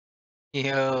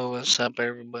Yo, what's up,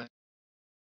 everybody?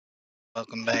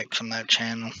 Welcome back to my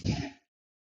channel.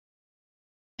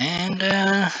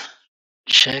 And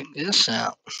check this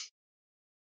out.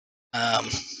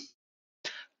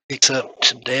 Picks up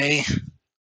today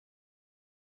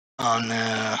on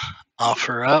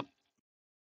offer up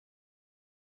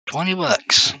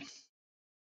 $20.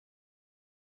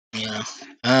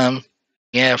 Yeah.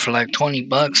 Yeah, for like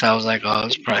 $20, I was like, oh,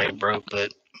 it's probably broke,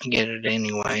 but I get it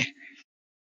anyway.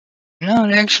 No,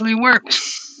 it actually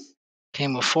works.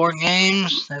 Came with 4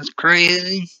 games. That's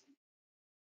crazy.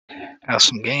 Got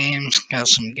some games.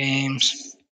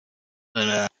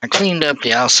 But I cleaned up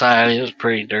the outside. It was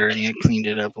pretty dirty. I cleaned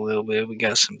it up a little bit. We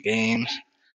got some games.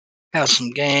 What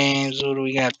do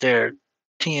we got there?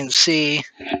 TNC,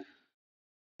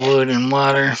 wood and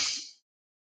water.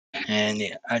 And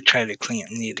yeah, I try to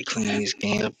need to clean these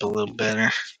games up a little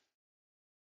better.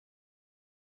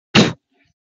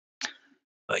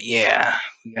 But yeah,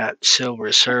 we got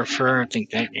Silver Surfer. I think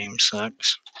that game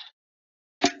sucks.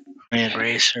 Red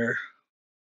Racer.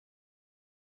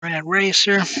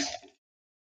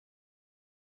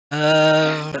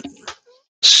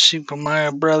 Super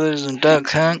Mario Brothers and Duck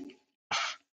Hunt.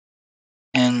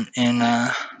 And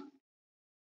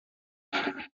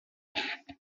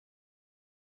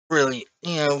really,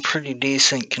 pretty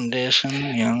decent condition.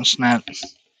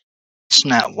 It's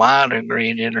not water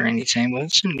graded or anything, but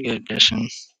it's in good condition.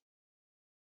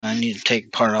 I need to take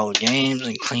apart all the games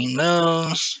and clean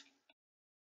those.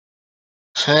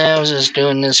 So I was just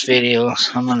doing this video.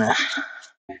 So I'm gonna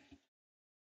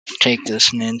take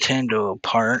this Nintendo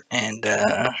apart and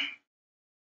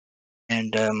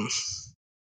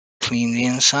clean the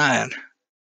inside.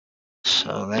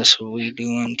 So that's what we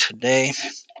doing today.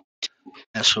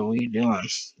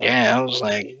 Yeah, I was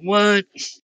like, what?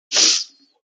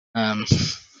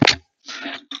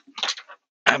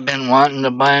 I've been wanting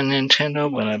to buy a Nintendo,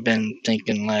 but I've been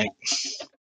thinking like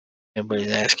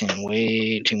everybody's asking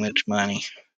way too much money.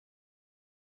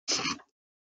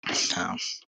 So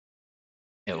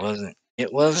it wasn't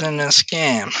a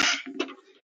scam.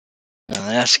 So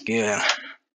that's good.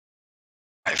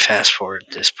 I fast forward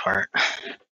this part.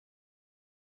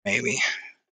 Maybe.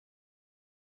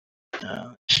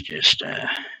 It's just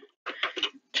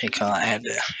take all. I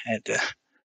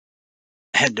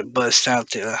had to bust out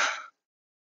the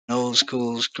old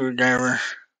school screwdriver.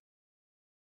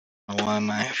 I don't know why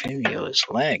my video is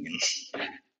lagging.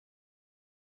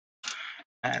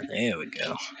 There we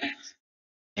go.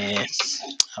 And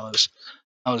I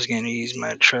was gonna use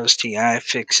my trusty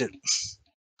iFixit,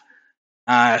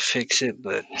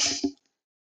 but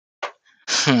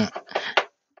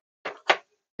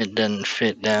it doesn't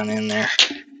fit down in there.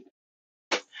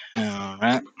 All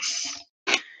right.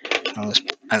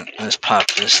 Let's pop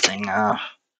this thing off.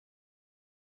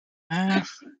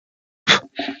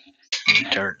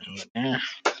 Dirt in there.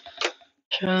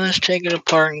 So let's take it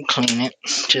apart and clean it.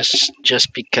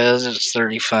 Just because it's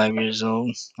 35 years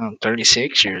old. I'm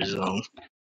 36 years old.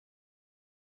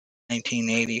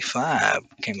 1985.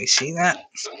 Can we see that?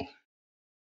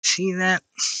 See that?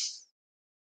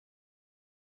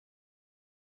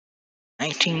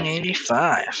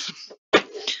 1985.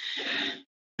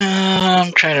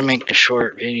 I'm trying to make the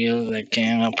short videos I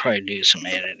can. I'll probably do some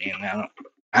editing.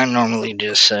 I normally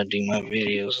just do my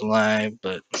videos live,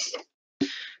 but I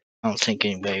don't think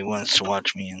anybody wants to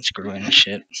watch me unscrewing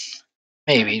shit.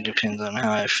 Maybe, depends on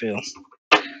how I feel.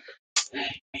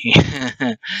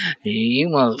 You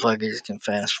motherfuckers can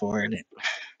fast forward it.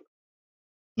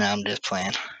 No, I'm just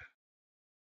playing.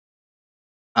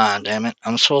 Ah, damn it.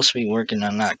 I'm supposed to be working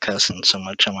on not cussing so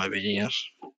much on my videos.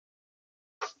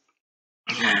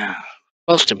 Yeah,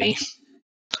 supposed to be.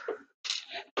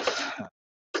 I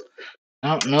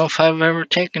don't know if I've ever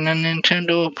taken a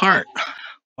Nintendo apart.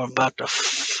 We're about to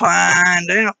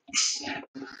find out.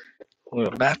 We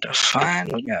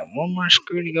got one more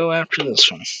screw to go after this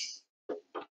one.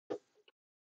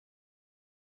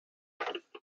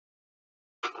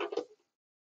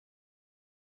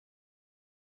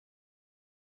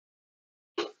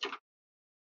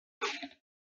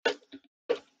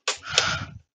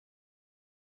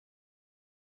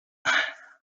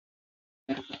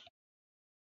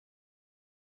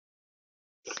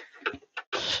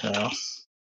 So,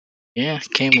 yeah,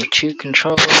 came with 2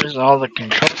 controllers. All the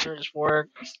controllers work.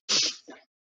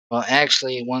 Well,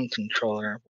 actually, one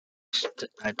controller.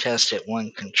 I tested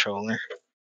one controller.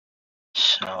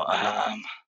 So, alright,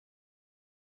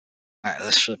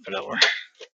 let's flip it over.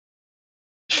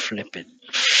 Flip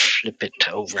it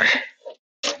over.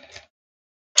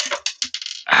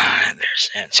 There's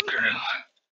that screw.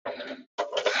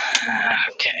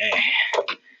 Okay.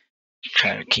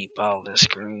 Try to keep all the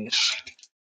screws.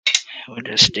 we'll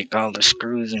just stick all the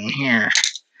screws in here.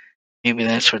 Maybe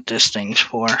that's what this thing's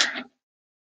for.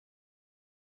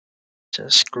 It's a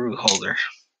screw holder.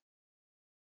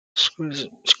 Screws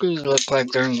look like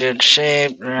they're in good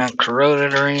shape. They're not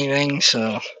corroded or anything,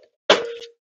 so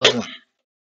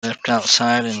left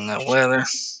outside in the weather.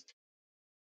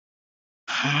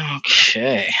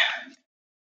 Okay.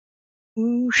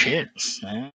 Ooh, shit.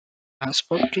 I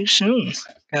spoke too soon.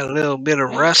 Got a little bit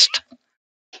of rust.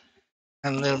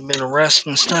 Got a little bit of rust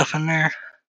and stuff in there.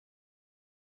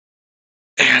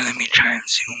 Here, let me try and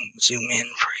zoom in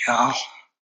for y'all.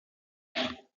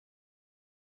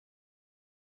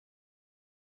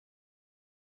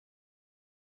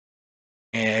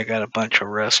 Yeah, I got a bunch of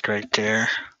rust right there.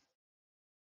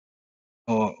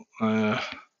 Oh,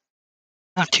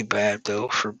 not too bad though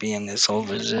for being as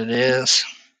old as it is.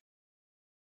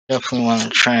 Definitely want to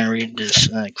try and read this,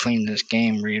 clean this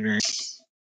game reader.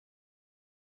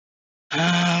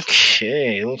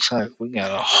 Okay, looks like we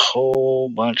got a whole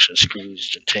bunch of screws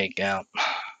to take out.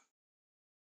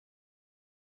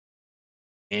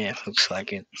 Yeah, looks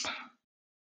like it.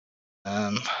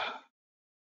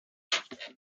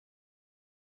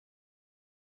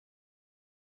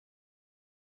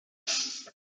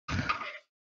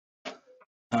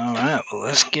 Alright, well,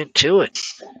 let's get to it.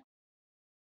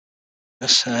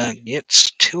 Let's get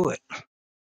to it.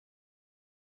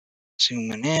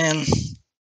 Zooming in.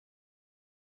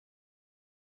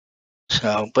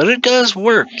 So, but it does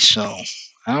work, so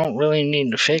I don't really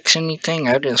need to fix anything.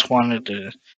 I just wanted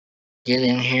to get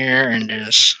in here and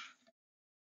just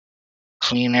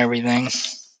clean everything.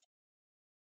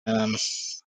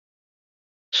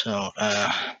 So,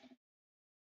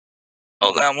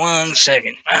 hold on 1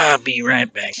 second. I'll be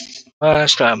right back. Well, I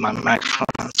still have my microphone.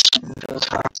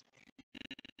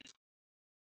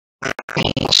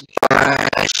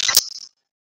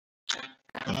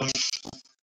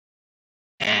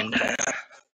 And,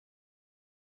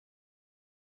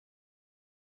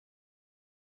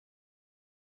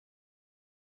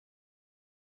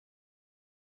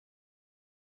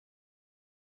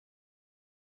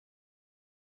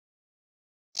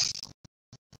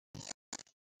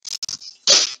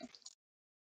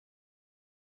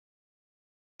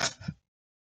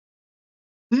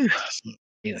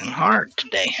 feeling hard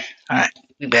today. Alright,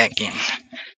 we back in.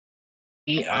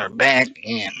 We are back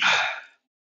in.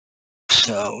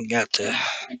 So, we got the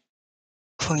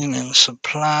cleaning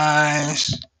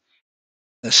supplies.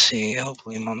 Let's see,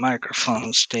 hopefully my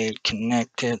microphone stayed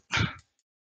connected.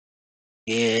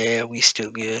 Yeah, we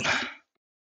still good.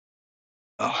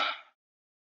 Oh.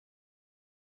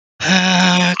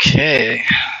 Okay.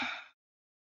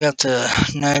 Got the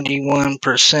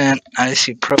 91%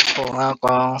 isopropyl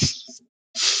alcohol.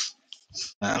 It's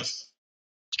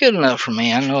good enough for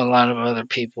me. I know a lot of other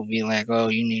people be like, oh,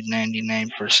 you need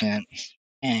 99%.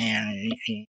 And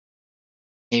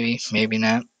maybe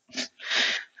not.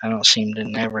 I don't seem to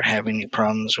never have any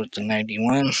problems with the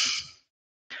 91.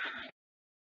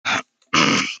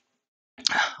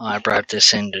 I brought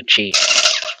this in to cheat.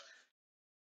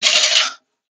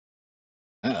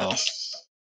 Uh-oh.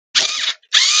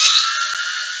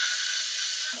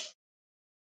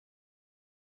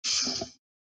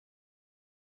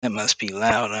 That must be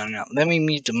loud. I don't know. Let me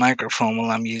mute the microphone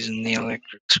while I'm using the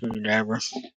electric screwdriver.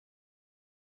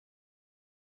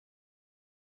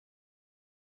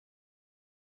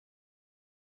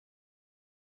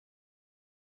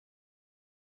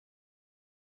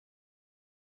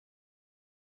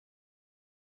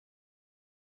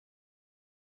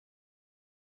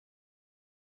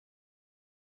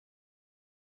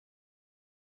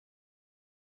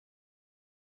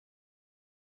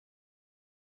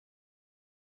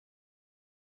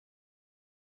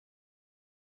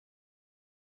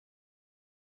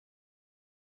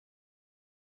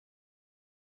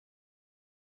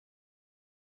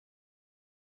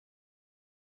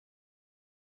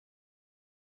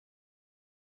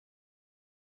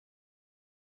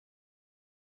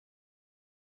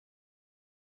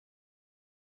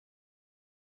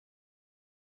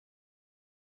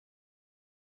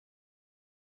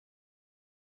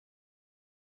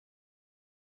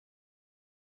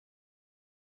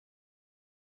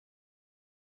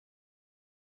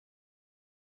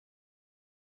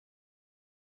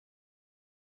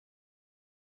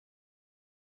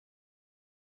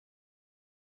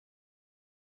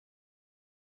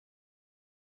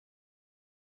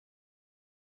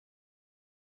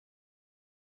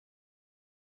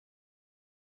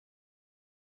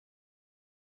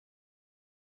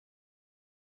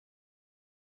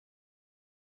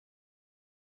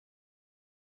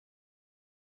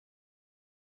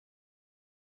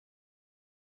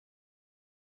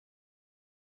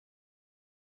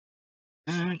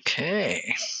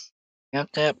 Okay,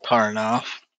 got that part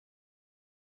off.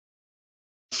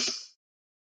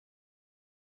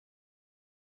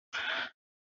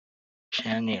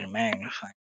 I need a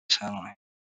magnifying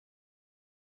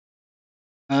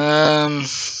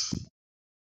glass.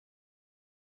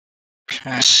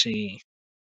 Trying to see.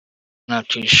 Not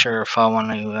too sure if I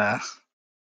want to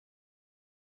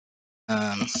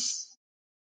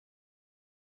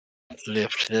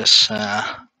lift this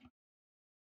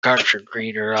cartridge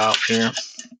reader off here.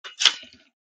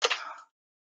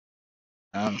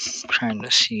 I'm trying to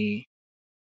see,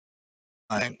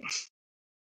 like,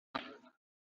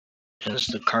 does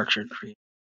the cartridge reader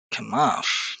come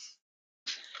off?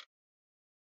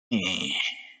 Yeah.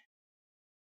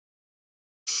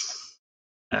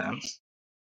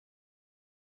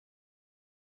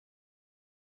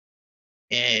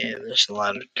 Yeah, there's a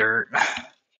lot of dirt.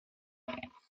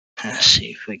 Let's see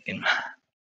if we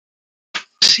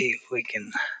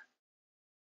can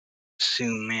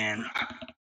zoom in.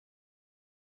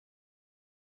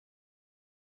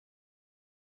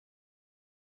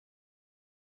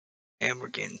 Yeah, we're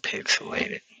getting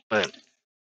pixelated, but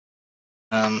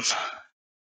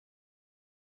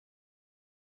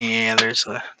yeah, there's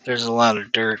a lot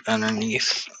of dirt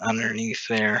underneath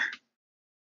there.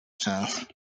 So,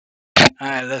 all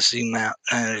right, let's zoom out.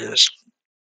 That is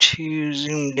too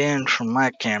zoomed in for my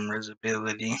camera's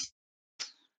ability.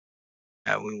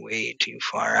 We way too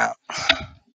far out.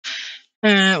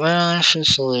 Alright, well, it's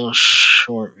just a little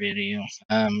short video.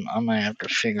 I might have to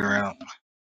figure out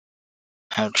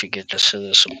how to get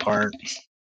this apart.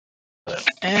 But,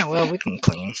 well, we can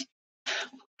clean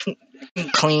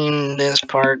this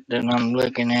part that I'm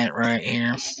looking at right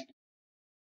here.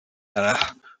 Got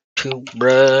a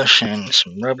toothbrush and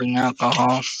some rubbing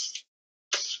alcohol.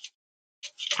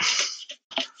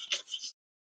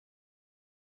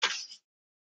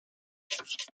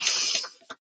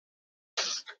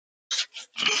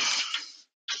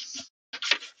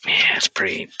 Yeah, it's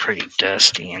pretty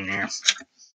dusty in there.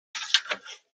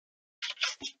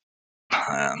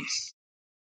 Oh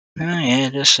yeah,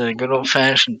 just a good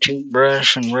old-fashioned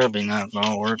toothbrush and rubbing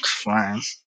alcohol works fine.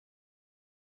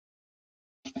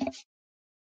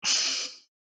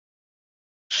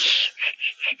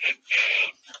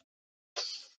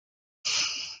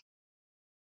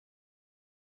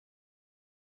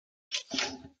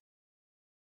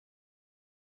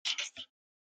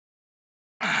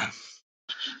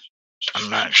 I'm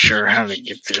not sure how to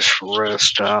get this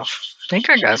rust off. I think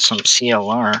I got some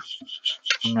CLR.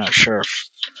 I'm not sure if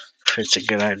it's a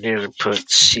good idea to put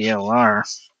CLR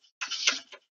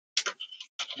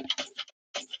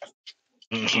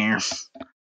in here.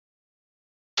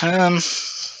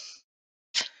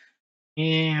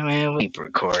 Yeah, well, we'll keep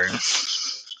recording.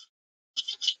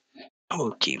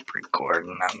 We'll keep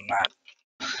recording. I'm not.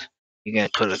 You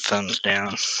gotta put a thumbs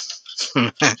down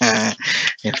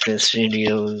if this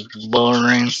video is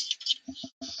boring.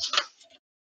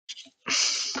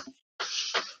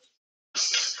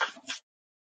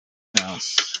 No.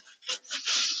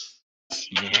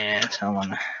 Yes, I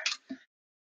wanna.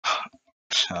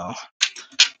 So,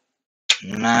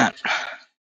 not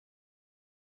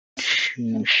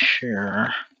too sure.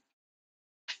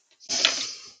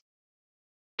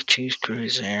 Two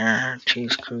screws there,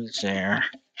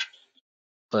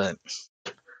 but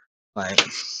like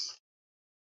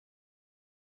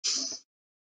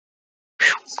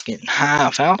getting high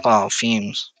off alcohol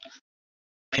fumes.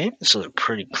 Pants look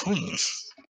pretty clean.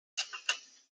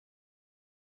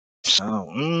 So,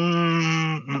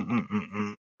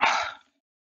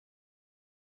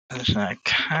 as I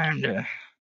kinda,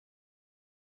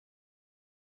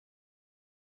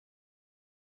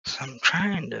 so I'm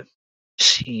trying to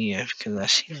see if, because I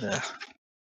see the,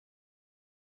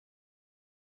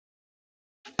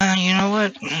 you know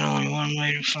what? There's only one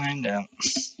way to find out.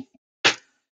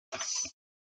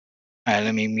 Alright,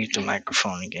 let me mute the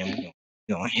microphone again.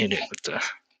 We're gonna hit it with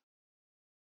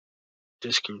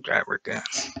the screwdriver gun.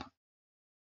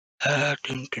 Dum,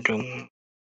 dum, dum.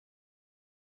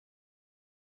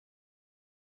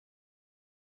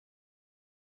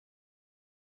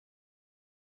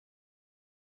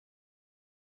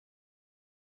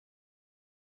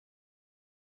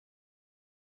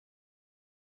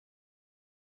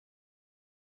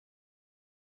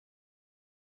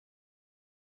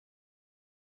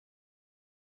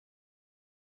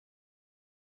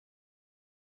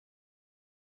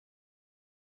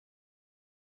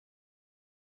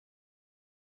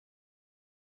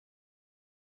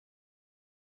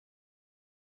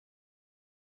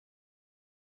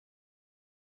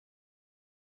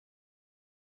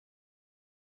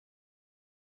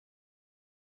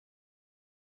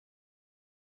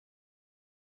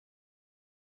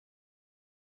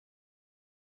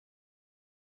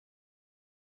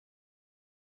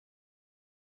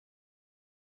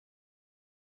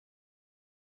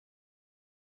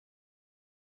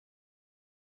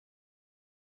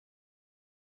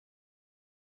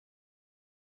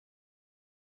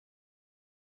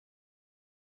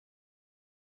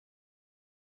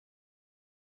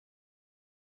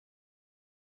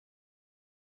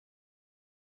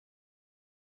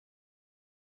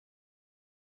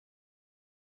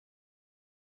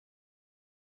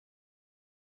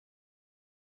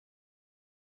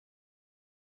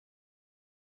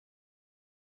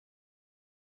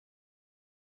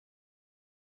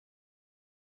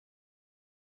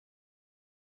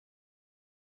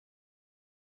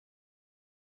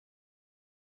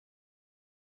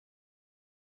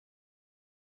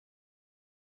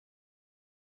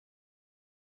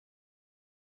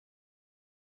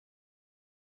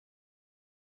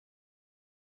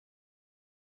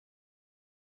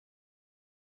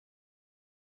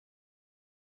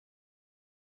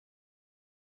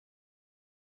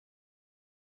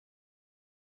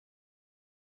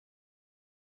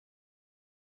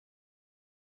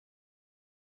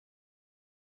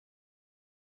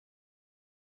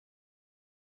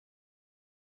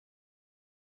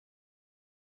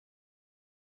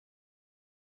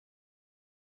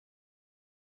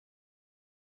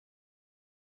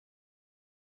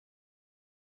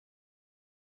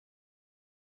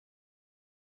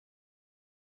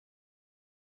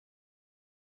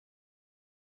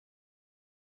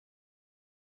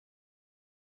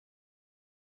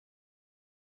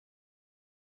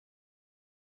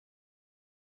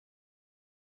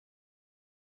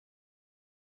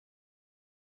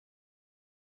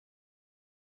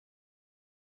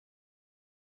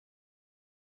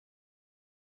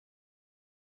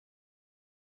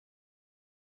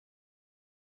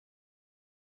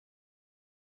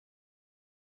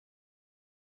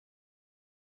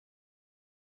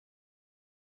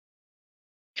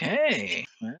 Okay,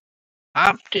 well,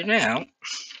 popped it out.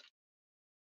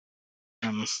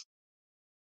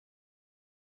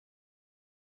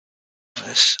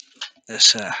 Let's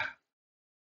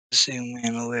zoom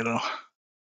in a little.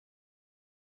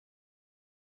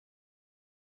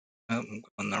 Oh, I'm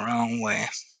going the wrong way.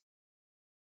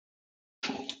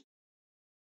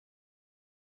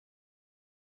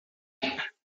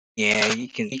 Yeah, you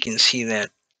can see that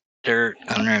dirt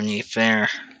underneath there.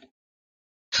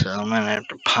 So I'm gonna have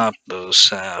to pop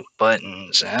those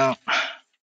buttons out.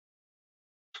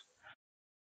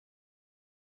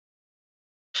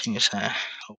 Since I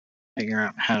figure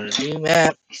out how to do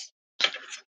that.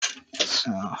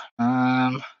 So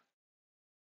I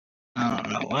don't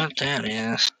know what that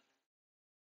is.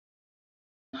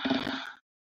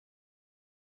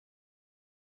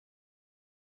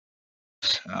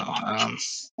 So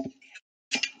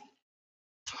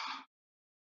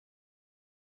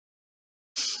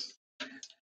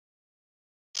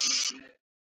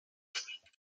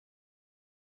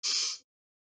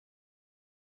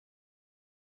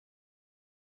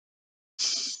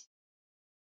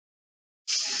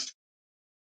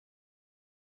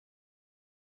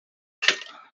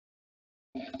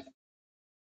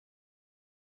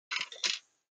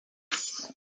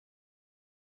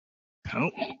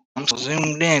oh, I'm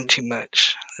zoomed in too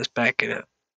much. Let's back it up.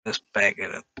 Let's back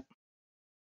it up.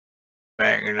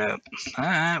 Back it up.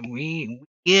 Alright, we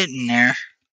getting there.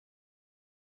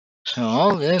 So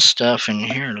all this stuff in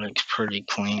here looks pretty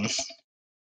clean.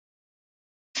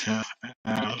 So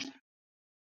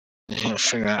just gotta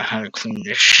figure out how to clean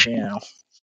this shell.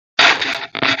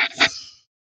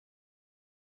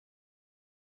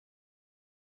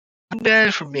 You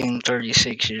guys for being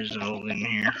 36 years old in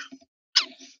here.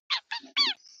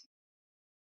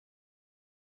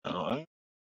 So,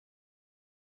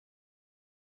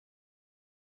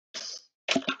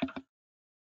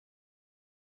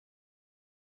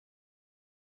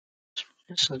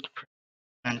 this looks pretty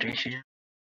under here.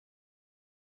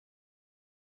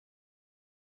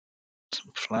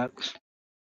 Some flux.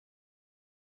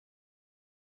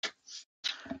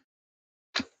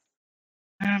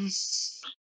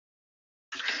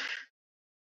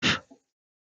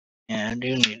 Yeah, I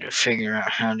do need to figure out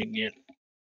how to get.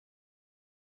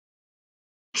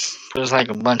 There's like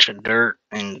a bunch of dirt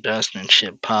and dust and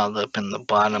shit piled up in the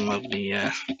bottom of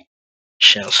the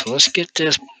shell. So let's get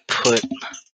this put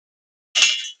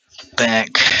back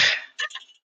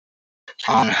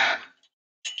on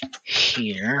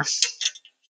here.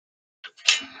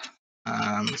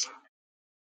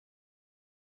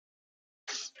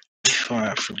 Before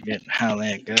I forget how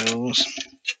that goes.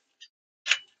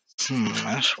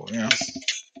 That's weird.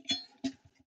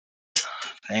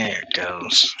 There it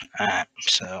goes. Alright,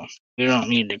 so we don't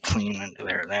need to clean into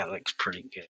there. That looks pretty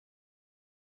good.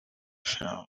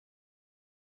 So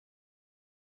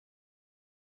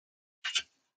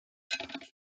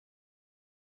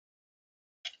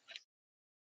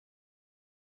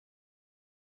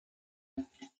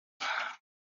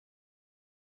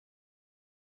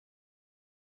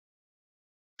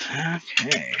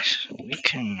okay, so we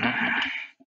can.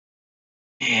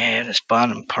 Yeah, this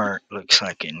bottom part looks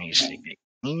like it needs to be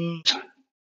cleaned.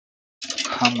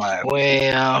 On my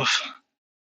way off.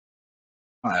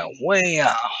 My way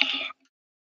off.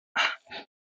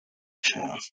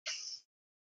 So,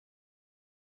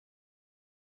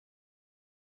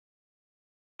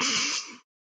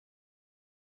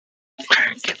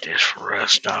 try to get this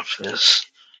rust off this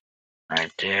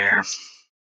right there.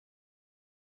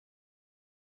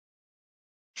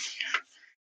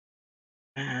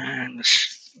 And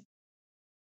let's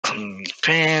clean these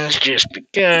pans just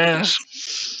because.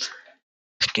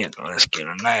 Let's get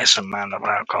a nice amount of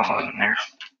alcohol in there.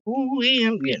 Ooh,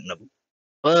 I'm getting a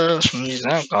buzz from these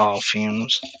alcohol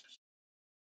fumes.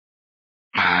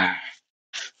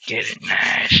 Get it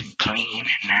nice and clean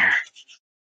in there.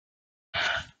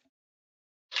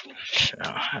 So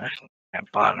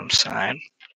that bottom side.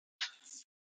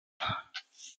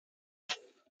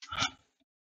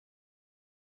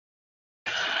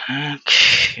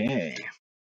 Okay.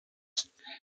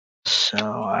 So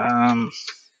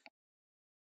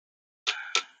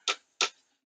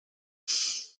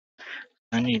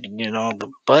I need to get all the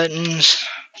buttons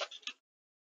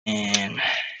and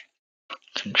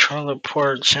controller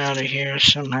ports out of here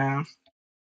somehow.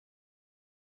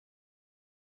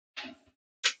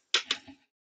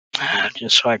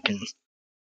 Just so I can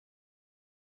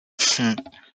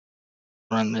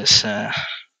run this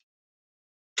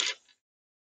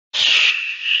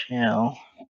shell.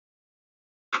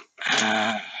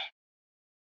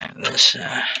 And let's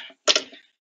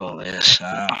pull this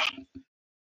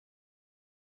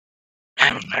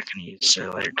I'm not going to use the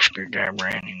electric screwdriver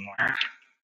anymore.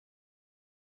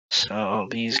 So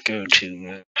these go to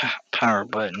the power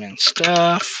button and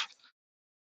stuff.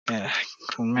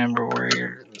 Remember where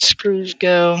your screws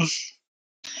go.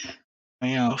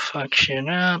 We don't fuck shit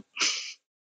up.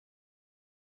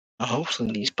 Well,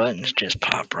 hopefully these buttons just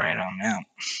pop right on out.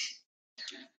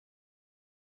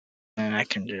 And I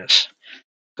can just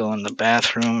go in the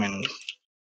bathroom and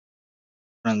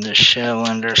run this shell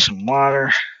under some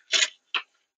water.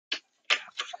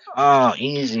 Oh,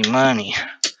 easy money.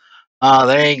 Oh,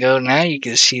 there you go. Now you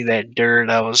can see that dirt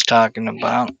I was talking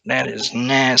about. That is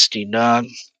nasty, dog.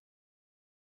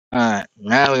 Alright,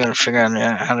 now we gotta figure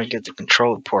out how to get the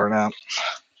controller port out.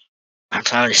 I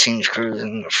thought I seen screws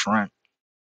in the front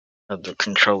of the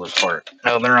controller port.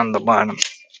 No, they're on the bottom.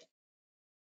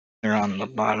 They're on the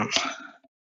bottom.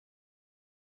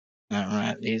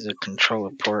 Alright, these are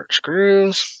controller port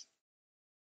screws.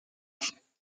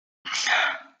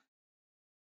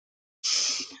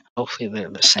 Hopefully they're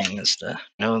the same as the...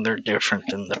 No, they're different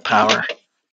than the power.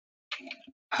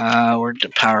 Where'd the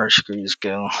power screws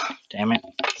go? Damn it.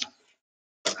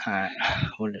 Alright,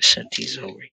 we'll just set these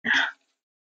over here.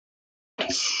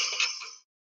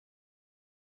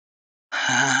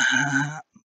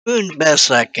 Doing the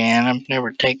best I can. I've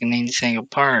never taken anything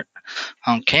apart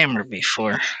on camera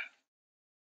before.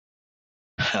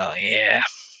 Oh yeah.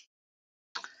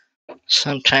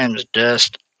 Sometimes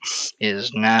dust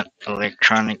is not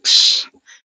electronics'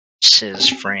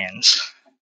 friends.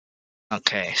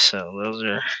 Okay, so those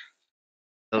are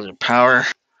power,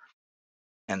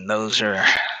 and those are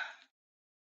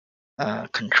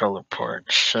controller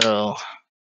ports. So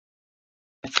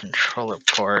the controller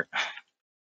port.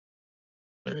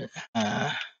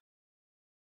 Oh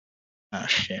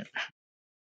shit.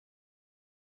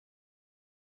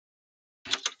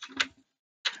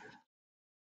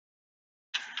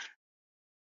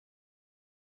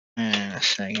 A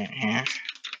second here.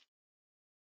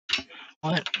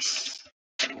 What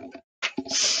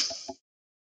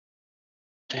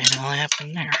the hell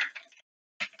happened there?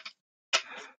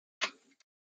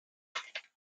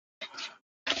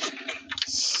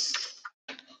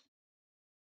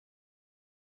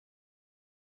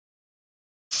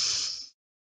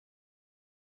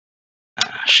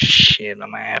 Ah, shit, I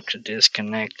might have to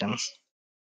disconnect them.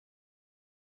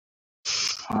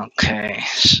 Okay,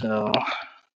 so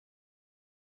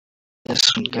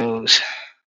this one goes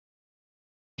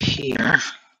here,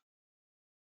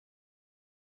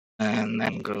 and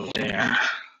then go there.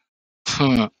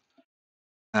 Alright.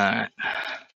 Alright,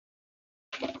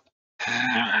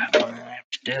 we're gonna have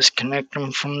to disconnect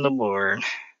them from the board.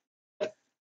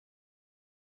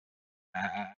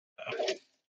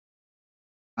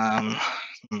 On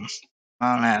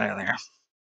out of there.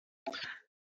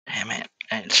 Damn it,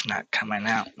 it's not coming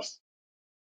out.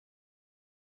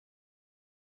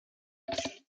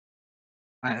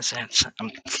 Why is that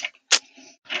something?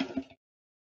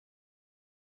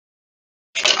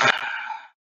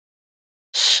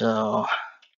 So,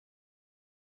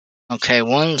 okay,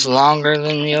 one's longer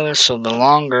than the other, so the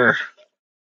longer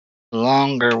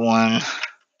one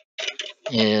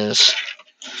is,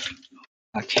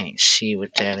 I can't see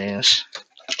what that is.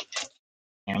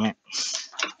 Damn it.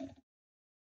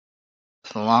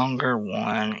 The longer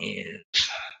one is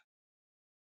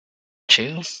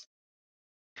 2.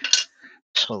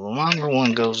 So the longer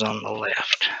one goes on the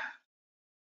left,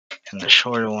 and the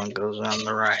shorter one goes on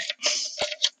the right.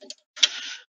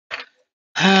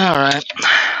 Alright,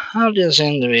 I'll just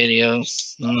end the video.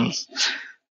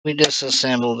 We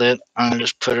disassembled it. I'll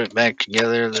just put it back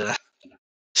together the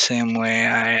same way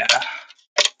I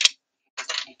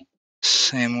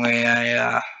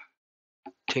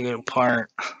took it apart.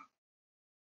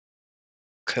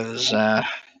 Cause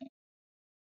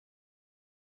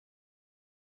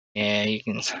yeah, you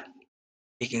can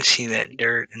see that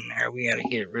dirt in there. We gotta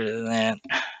get rid of that.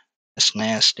 That's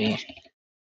nasty.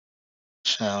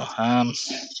 So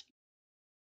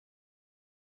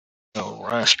little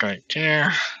rust right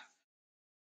there.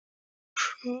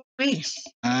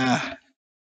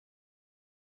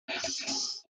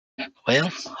 Well,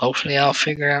 hopefully I'll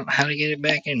figure out how to get it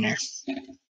back in there.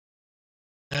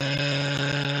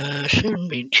 Shouldn't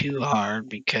be too hard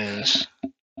because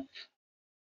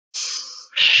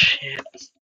shit.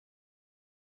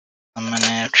 I'm gonna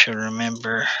have to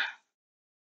remember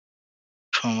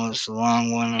which one was the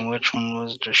long one and which one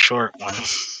was the short one,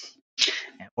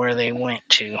 and where they went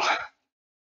to.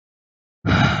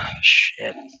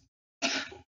 Shit.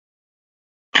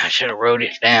 I should have wrote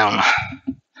it down.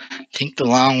 I think the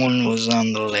long one was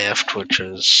on the left, which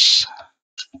was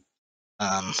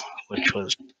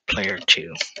player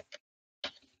 2.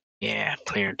 Yeah,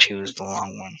 player 2 is the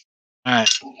long one.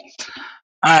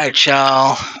 Alright,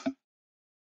 y'all.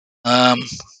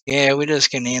 Yeah, we're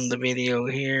just gonna end the video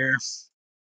here.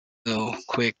 So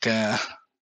quick NES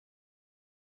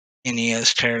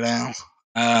teardown.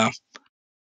 I'll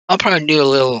probably do a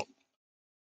little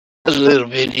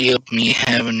video of me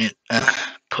having it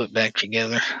put back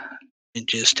together. It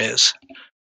just as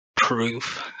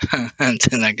proof. And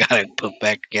then I got it put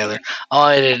back together. I'll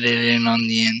edit it in on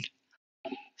the end.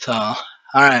 So,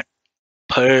 alright.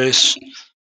 Peace.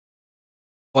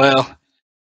 Well,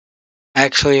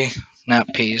 actually,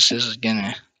 not peace. This is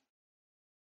gonna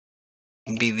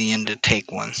be the end of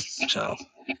take 1. So,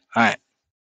 alright.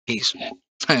 Peace.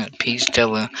 Peace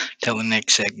till the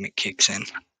next segment kicks in.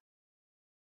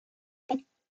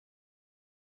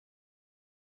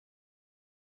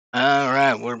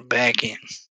 Alright, we're back in.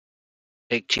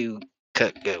 Take 2,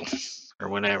 cut, go. Or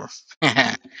whatever.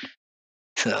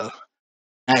 So,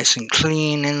 nice and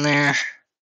clean in there.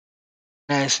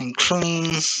 Nice and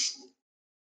clean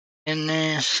in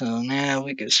there. So now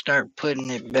we can start putting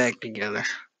it back together.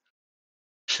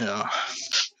 So,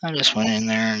 I just went in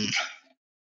there and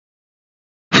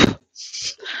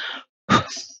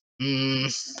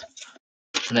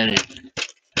let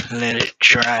it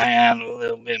dry out a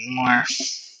little bit more.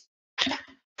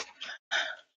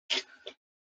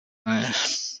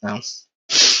 So,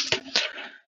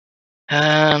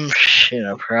 shit,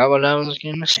 I forgot what I was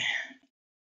gonna say.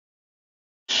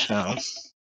 So,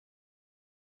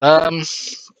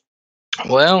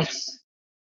 well,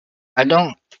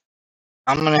 I'm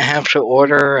gonna have to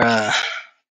order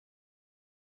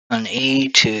an A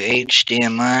to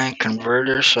HDMI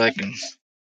converter so I can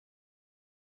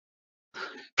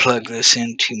plug this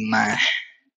into my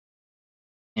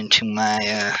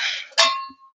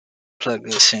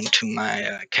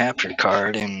capture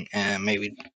card and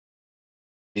maybe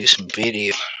do some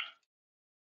video,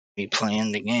 be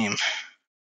playing the game.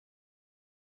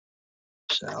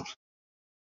 So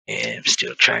yeah, I'm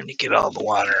still trying to get all the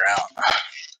water out.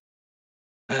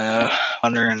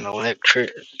 Water and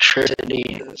electricity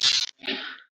is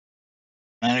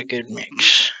not a good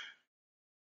mix.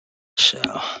 So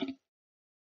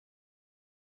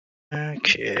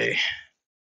okay.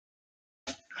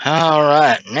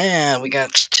 Alright, now we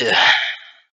got to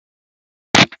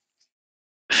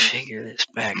figure this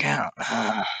back out.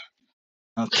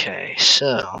 Okay,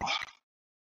 so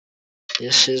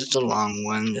this is the long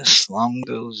one. This long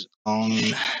goes on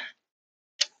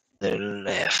the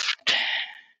left.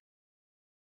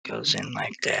 Goes in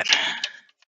like that.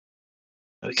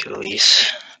 We could at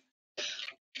least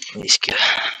get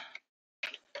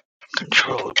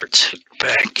controller hooked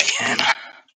back in.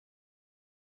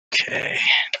 Okay,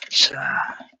 so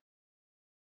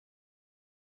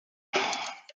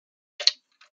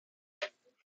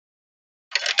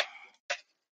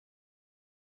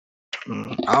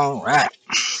all right.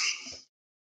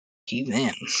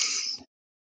 Even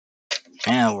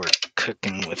now we're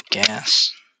cooking with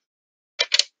gas.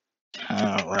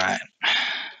 All right.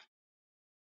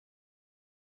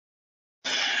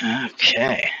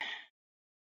 Okay.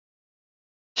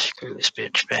 Screw this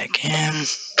bitch back in.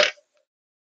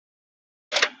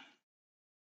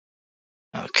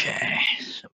 Okay.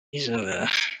 So these are the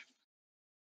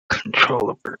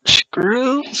controller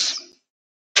screws.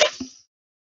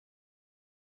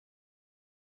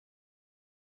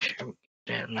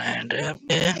 That lined up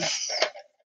there.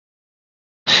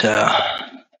 So,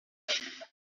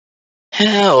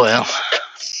 yeah, well,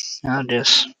 I'll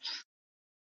just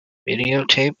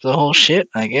videotape the whole shit,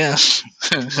 I guess.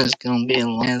 It's gonna be a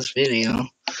long ass video.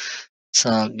 It's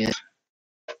all good.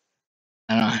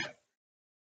 I don't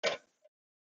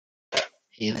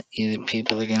know. Either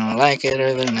people are gonna like it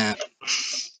or they're not.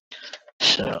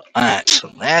 So, alright,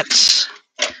 so that's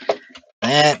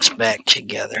back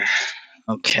together.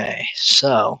 Okay,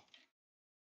 so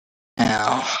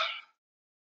now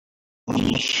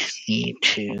we need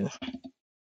to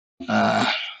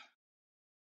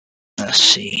let's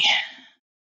see.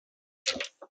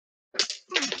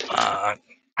 I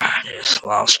just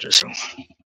lost it.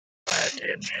 I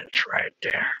didn't. It's right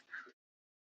there.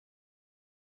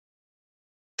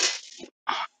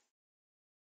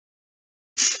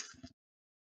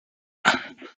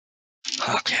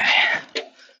 Okay.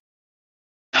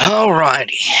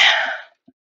 Alrighty.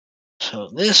 So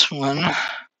this one,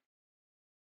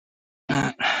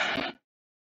 not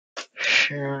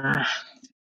sure.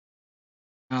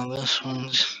 No, this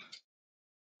one's.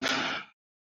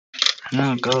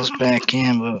 No, it goes back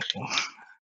in, but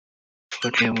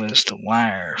which it was the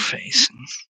wire facing.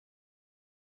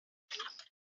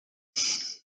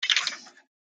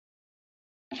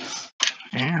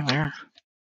 Yeah, there.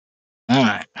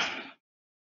 Alright.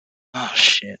 Oh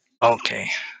shit. Okay.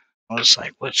 I was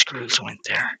like, what screws went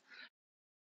there?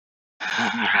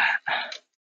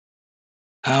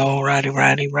 Alright.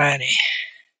 Righty.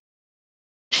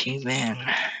 See then.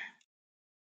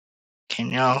 Can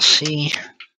y'all see?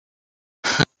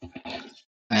 I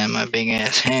have my big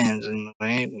ass hands in the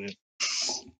way, but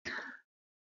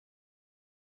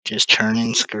just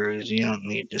turning screws. You don't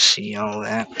need to see all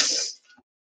that.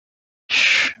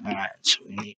 Alright, so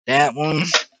we need that one.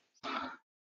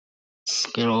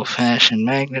 Good old fashioned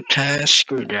magnetized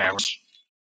screwdriver.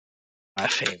 My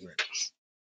favorite.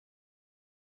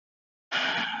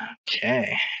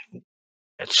 Okay.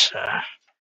 Let's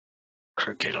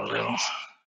crooked a little.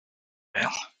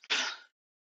 Well.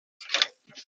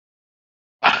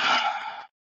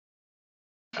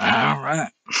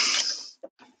 Alright.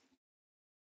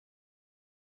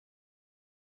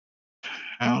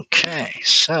 Okay,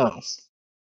 so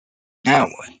now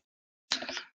what?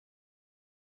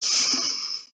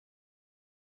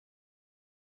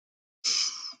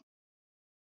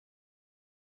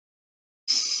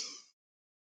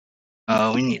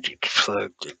 We need to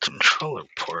plug the controller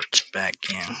ports back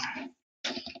in.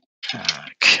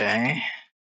 Okay.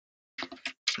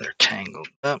 They're tangled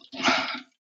up.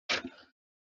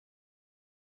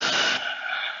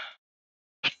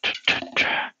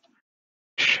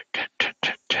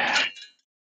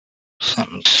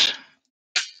 Something's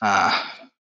alright.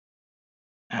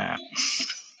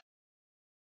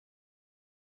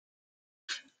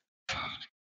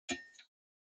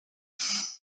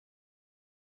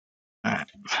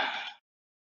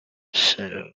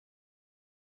 So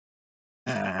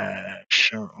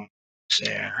sure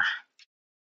there.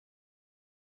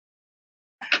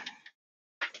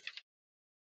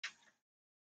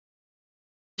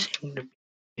 Seem to be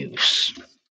use.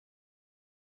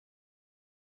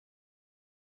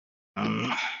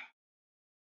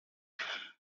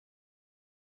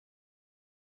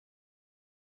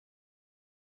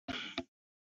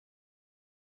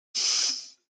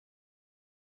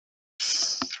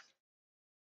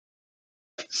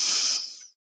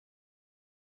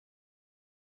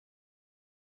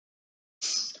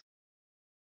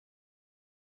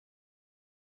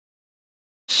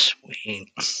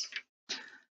 Sweet.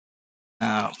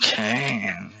 Okay,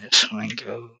 and this one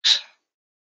goes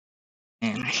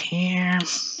in here.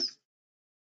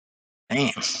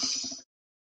 Bam. Just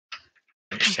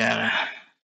gotta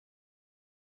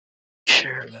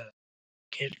sure to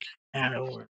get that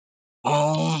over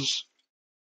walls.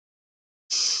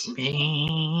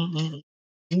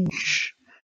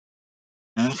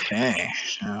 Okay,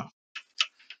 so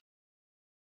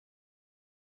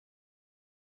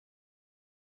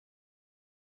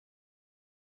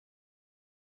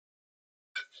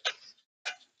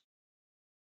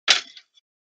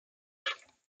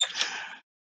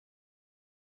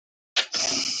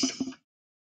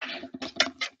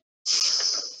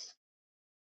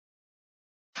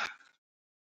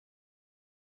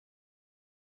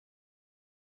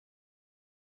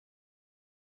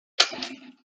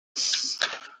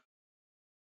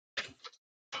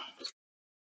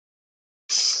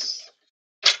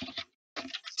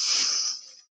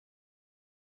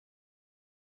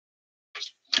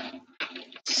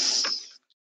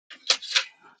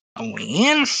are we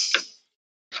in?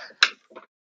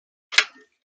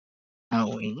 Are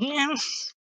we in?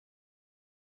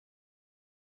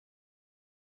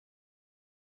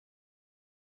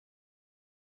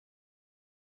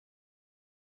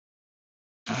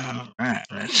 Alright,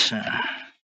 let's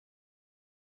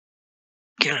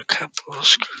get a couple of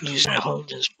screws to hold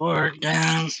this board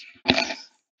down.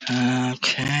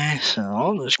 Okay, so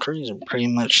all the screws are pretty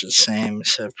much the same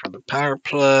except for the power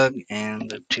plug and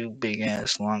the two big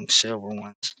ass long silver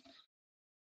ones.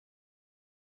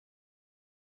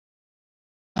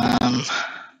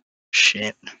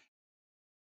 Shit.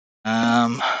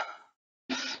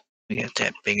 We got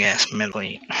that big ass middle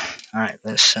eight. Alright,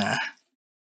 let's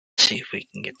see if we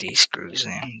can get these screws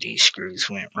in. These screws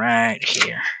went right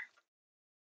here.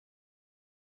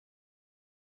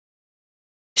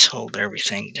 Let's hold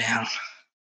everything down.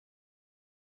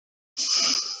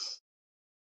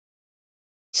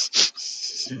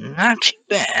 Not too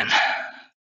bad.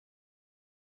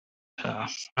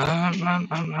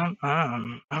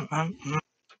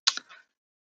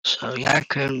 So yeah, I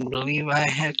couldn't believe I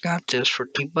had got this for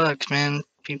 $2, man.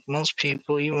 Most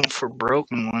people, even for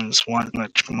broken ones, want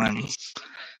much money.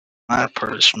 My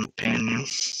personal opinion.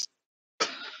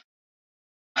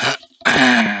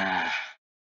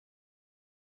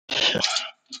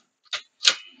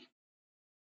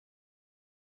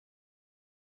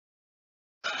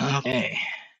 Okay.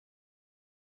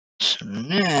 So So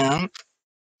now,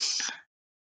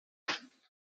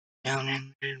 down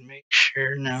in there, make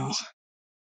sure no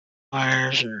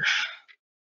wires are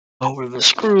over the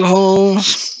screw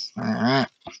holes. Alright,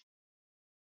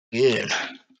 good.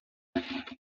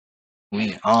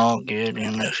 We all good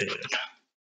in the hood.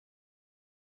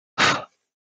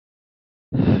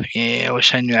 Yeah, I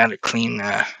wish I knew how to clean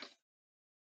the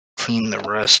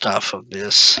rust off of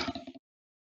this.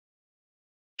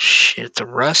 Shit, the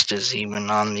rust is even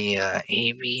on the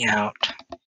AV out.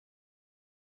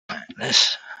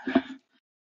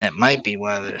 That might be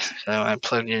why so I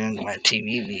plugged it into my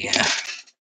TV. The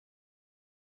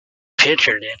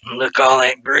picture didn't look all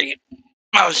that great.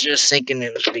 I was just thinking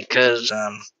it was because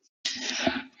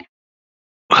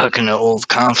hooking an old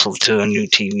console to a new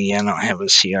TV. I don't have a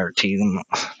CRT.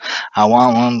 I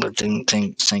want one, but then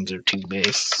things are too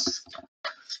big.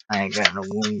 I ain't got no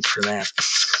room for that.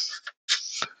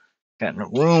 Got no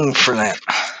room for that.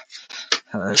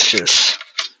 That's just,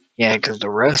 yeah, because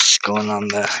the rust's going on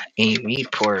the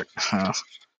AV port.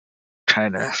 Try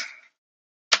to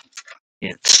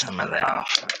get some of that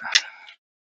off.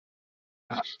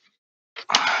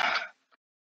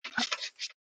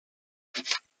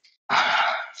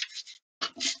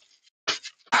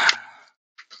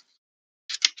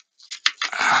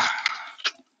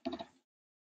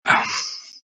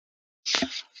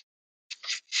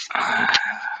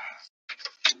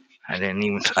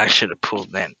 I should have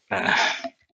pulled that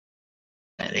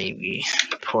AV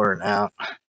port out.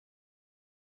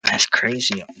 That's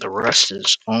crazy. The rust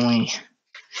is only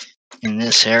in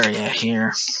this area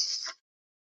here.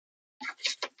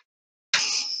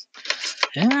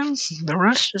 And the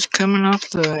rust is coming off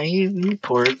the AV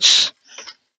ports.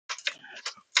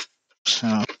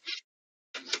 So,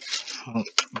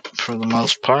 for the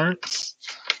most part,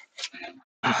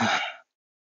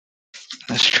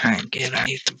 let's try and get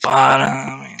underneath the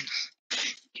bottom and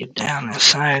get down the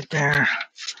side there.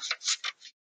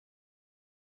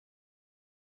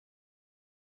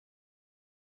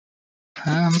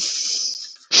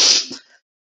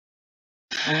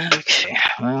 Okay,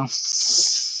 well,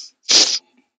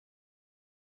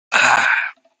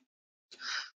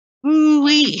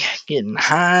 ooh-wee, getting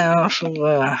high off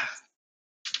of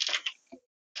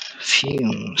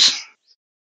fumes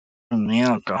from the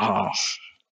alcohol.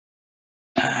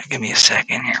 Give me a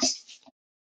second here.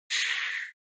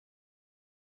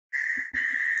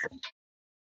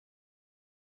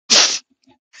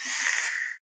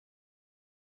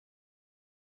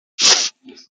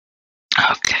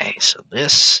 Okay, so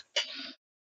this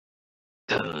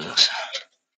goes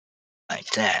like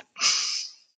that.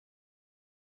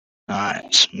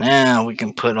 Alright, so now we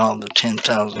can put all the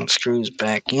 10,000 screws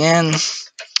back in.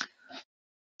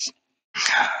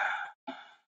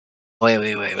 Wait.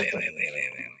 Wait.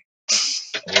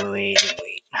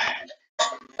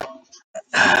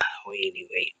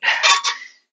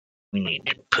 We need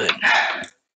to put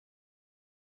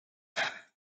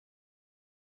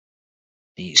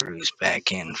these screws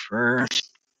back in first.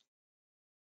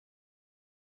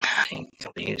 I think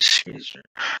these screws are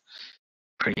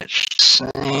pretty much the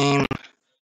same.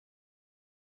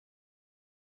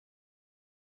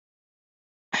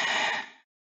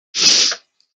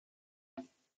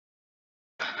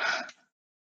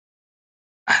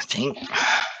 I think,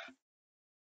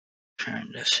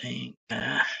 trying to think,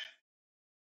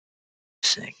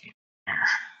 second here.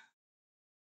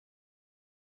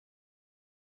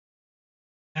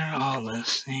 They're all the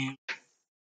same.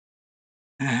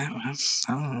 I'm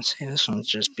gonna say this one's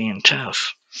just being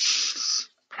tough.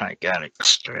 Probably got it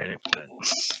straight, but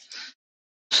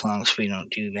as long as we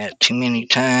don't do that too many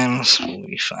times, we'll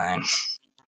be fine.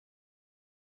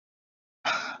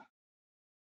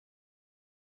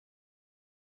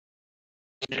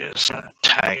 Just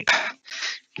tight.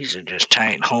 These are just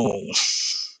tight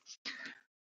holes.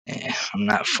 Yeah, I'm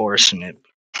not forcing it.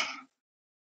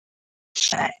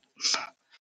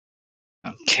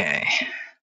 Okay.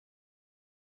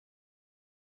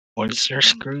 Was there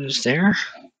screws there?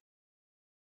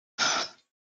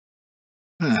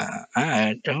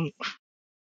 I don't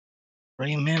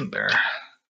remember.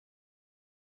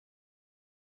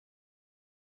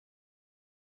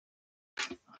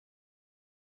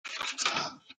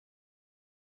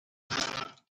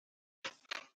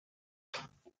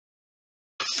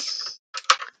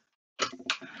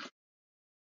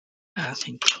 I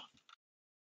think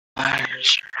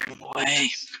wires are in the way.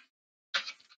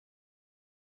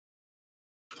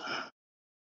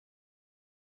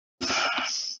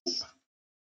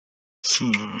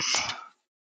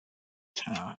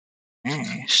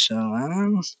 Okay, so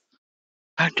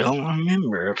I don't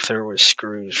remember if there was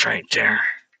screws right there.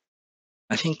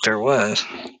 I think there was.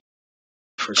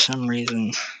 For some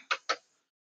reason,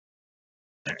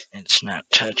 it's not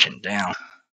touching down.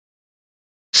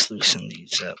 Let's loosen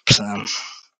these up some.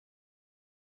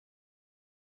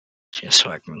 Just so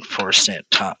I can force that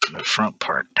top and the front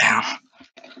part down.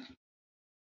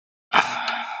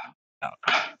 Without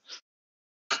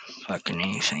fucking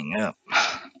anything up.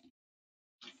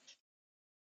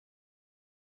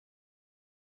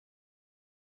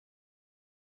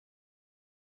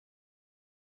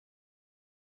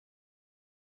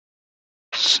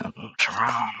 Something's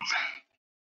wrong.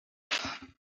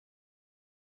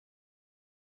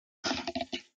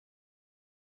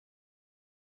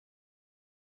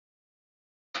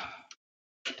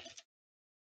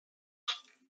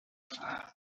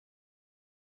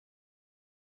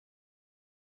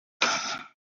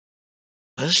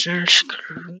 Was there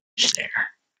screws there?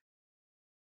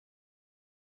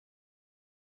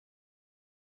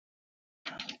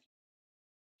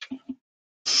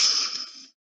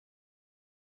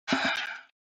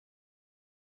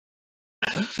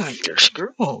 It looks like there's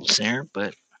screw holes there,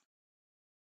 but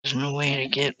there's no way to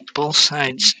get both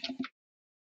sides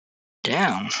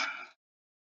down.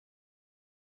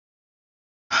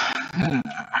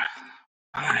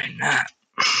 Why not?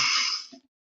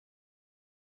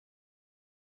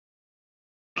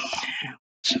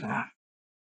 So,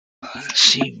 let's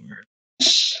see where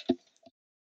this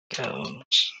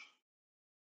goes.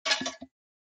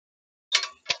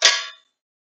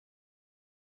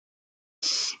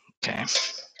 Okay.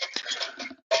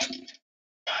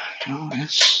 Now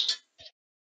let's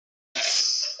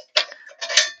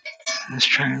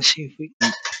try and see if we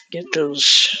can get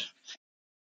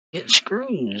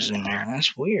screws in there.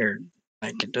 That's weird.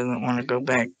 Like it doesn't want to go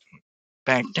back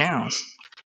down.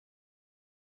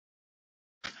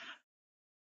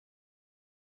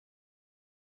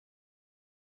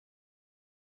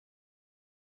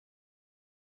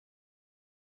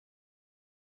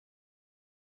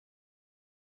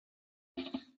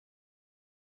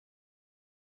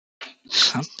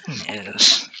 Something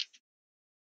is.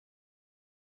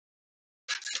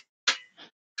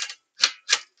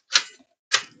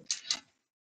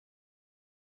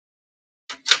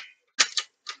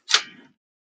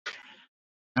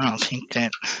 I don't think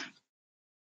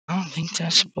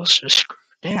that's supposed to screw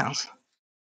down.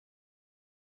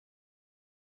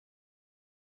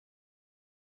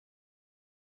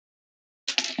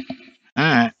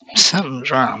 Alright,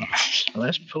 something's wrong. So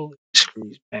let's pull the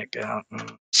screws back out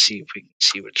and see if we can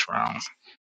see what's wrong.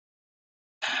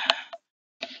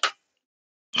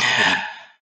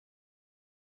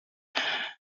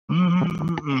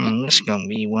 This is gonna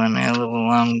be one hell of a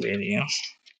long video.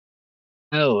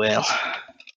 Oh well.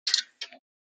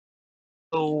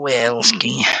 Oh well,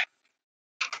 ski.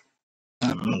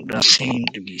 Something doesn't seem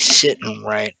to be sitting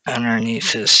right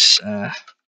underneath this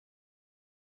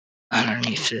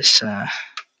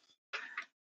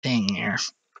thing here.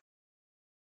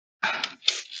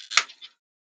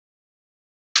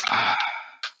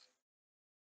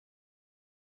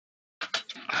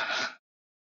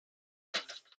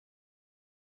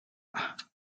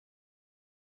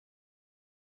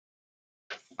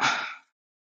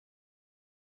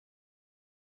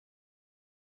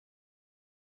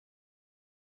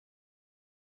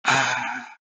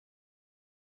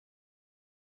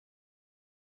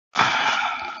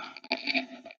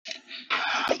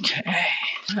 Okay,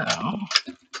 so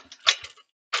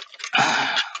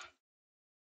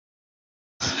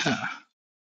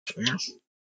weird.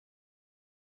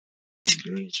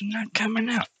 Screws are not coming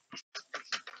out.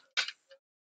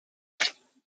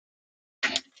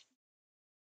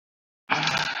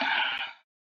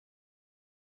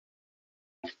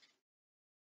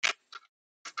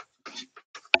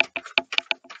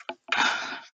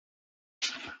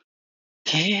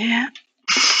 Yeah.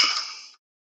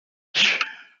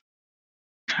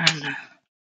 Trying to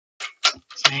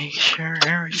make sure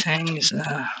everything's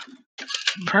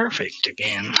perfect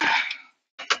again.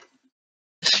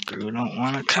 The screw don't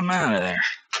want to come out of there.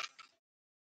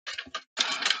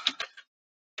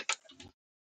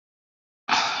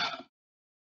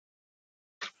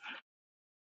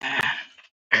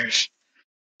 There's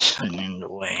something in the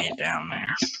way down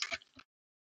there.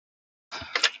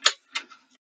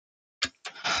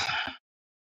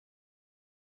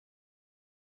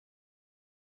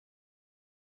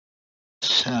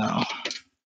 So,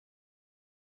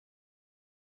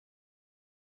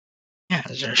 yeah,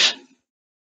 there's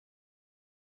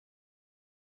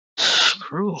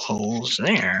screw holes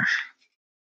there.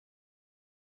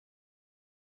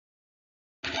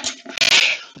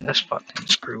 This fucking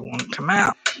screw won't come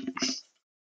out.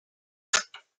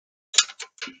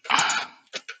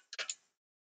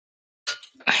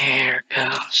 There it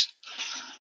goes.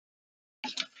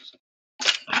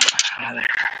 Out of there.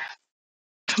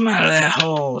 Come out of that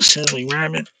hole, silly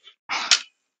rabbit.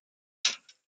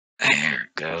 There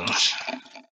it goes.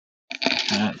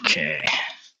 Okay.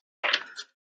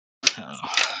 Oh.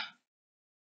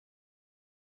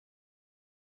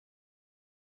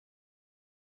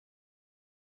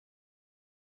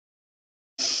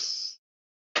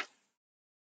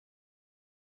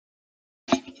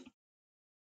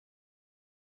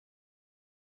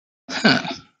 Huh.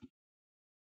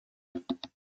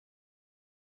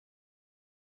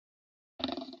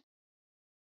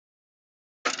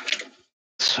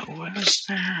 So what is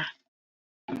there?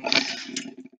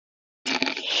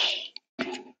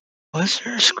 Was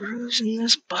there screws in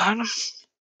this bottom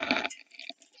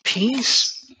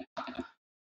piece? I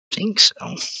think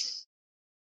so.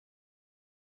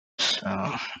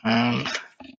 So,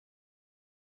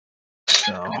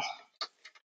 so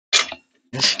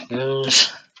this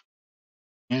goes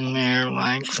in there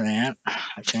like that,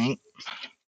 I think.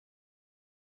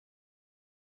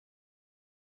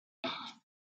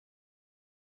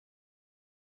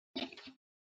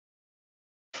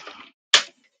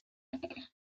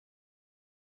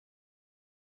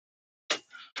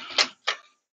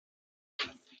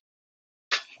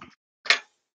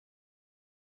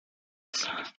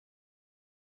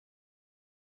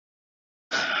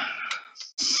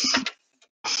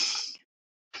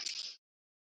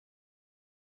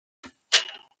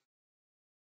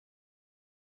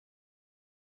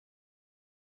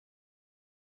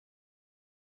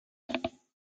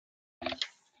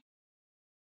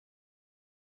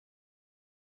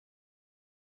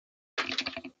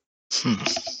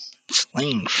 It's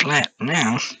laying flat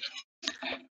now.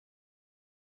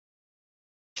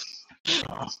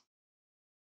 So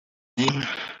thing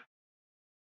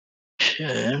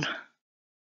should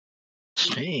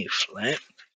stay flat.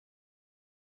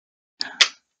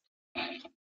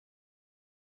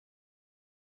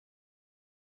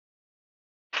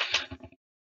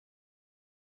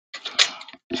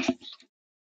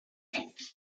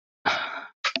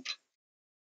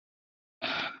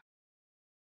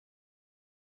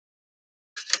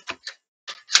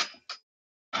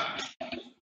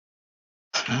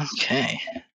 Okay.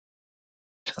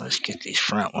 So let's get these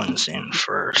front ones in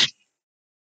first.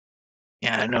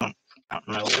 Yeah, I don't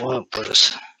know what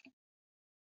was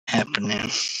happening.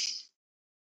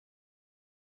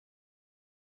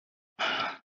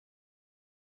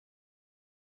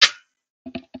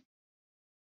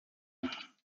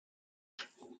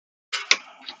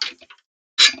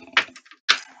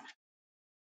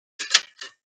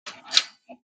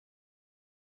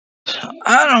 So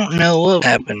I don't know what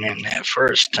happened in that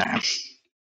first time.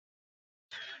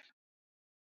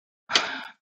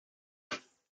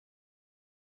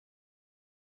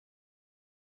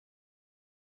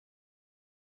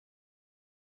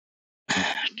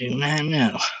 I do not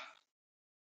know.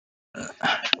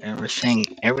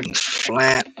 Everything's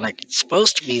flat like it's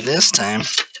supposed to be this time.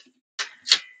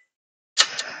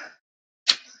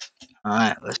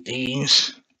 Alright, let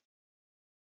these.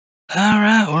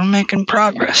 Alright, we're making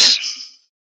progress.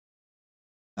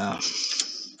 Oh.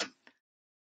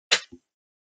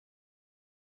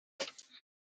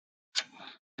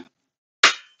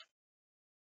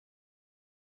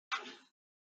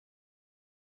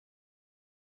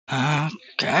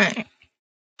 Okay.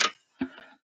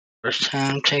 First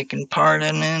time taking part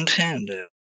in Nintendo.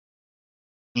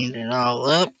 Cleaned it all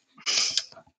up.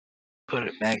 Put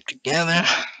it back together.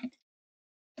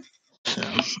 So,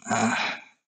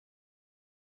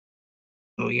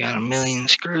 we got a million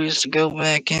screws to go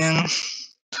back in.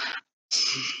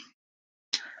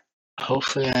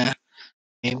 Hopefully,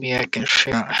 maybe I can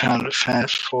figure out how to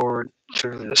fast forward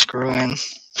through the screwing.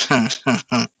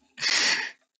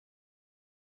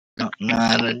 Don't know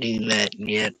how to do that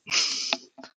yet.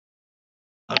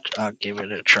 I'll give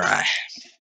it a try.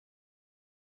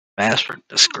 Fast forward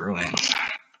the screwing.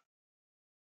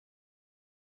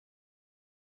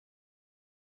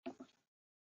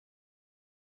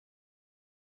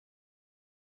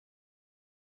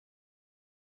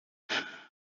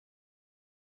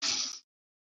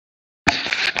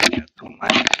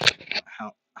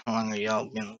 How long have y'all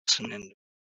been listening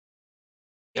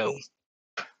to Yo?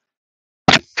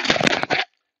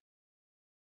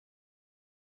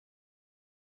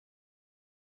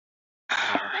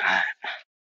 Alright.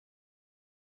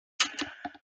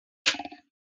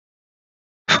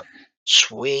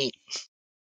 Sweet.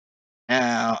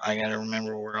 Now I gotta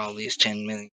remember where all these 10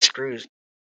 million screws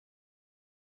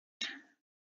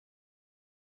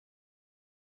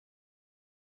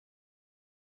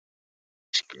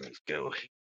go.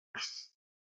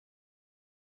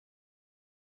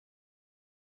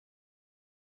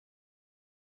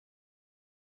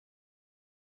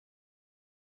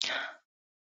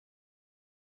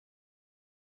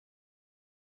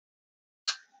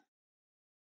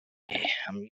 Yeah,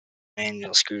 I'm using a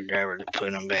manual screwdriver to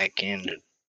put them back in to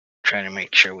try to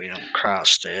make sure we don't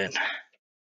cross it.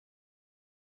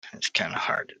 It's kind of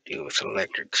hard to do with an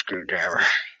electric screwdriver.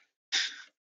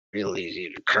 Real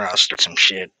easy to cross some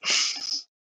shit.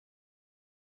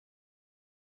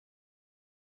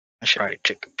 I should probably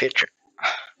take a picture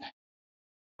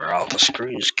where all the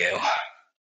screws go.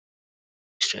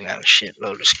 Still got a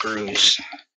shitload of screws.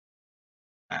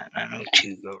 I know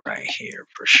two go right here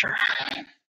for sure.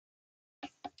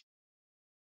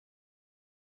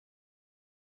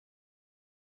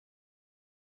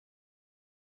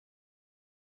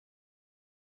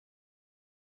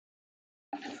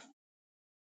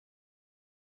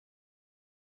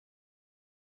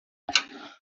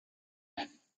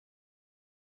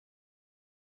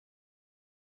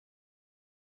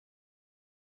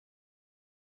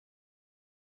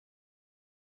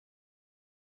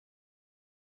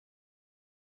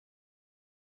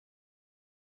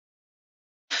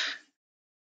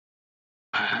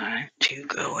 Two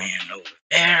go in over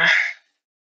there.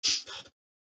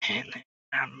 And then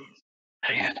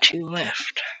I got two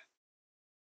left.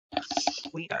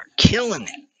 We are killing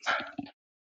it.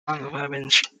 How long have I been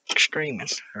streaming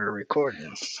or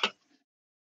recording?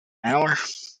 Hour?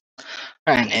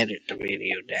 Try and edit the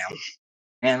video down.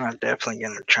 And I'm definitely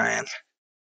gonna try and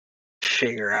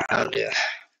figure out how to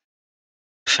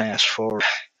fast forward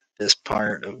this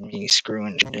part of me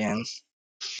screwing it in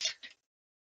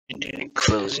and do the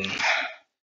closing.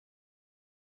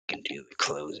 Can do the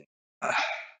closing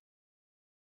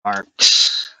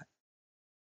arcs,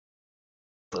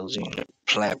 closing the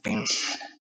flapping. Is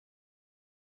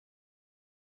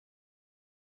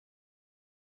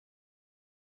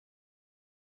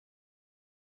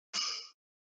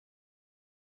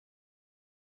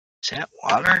that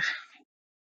water?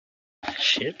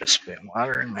 Shit, I spit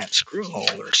water in that screw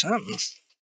hole or something.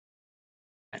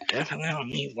 I definitely don't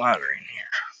need water in here.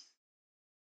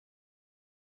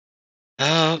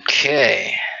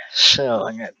 Okay, so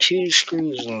I got two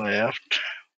screws left.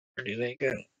 Where do they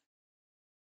go?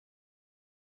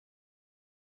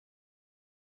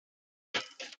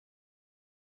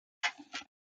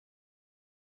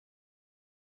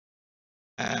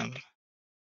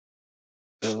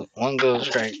 So one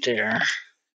goes right there.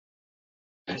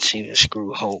 Let's see the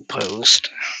screw hole post.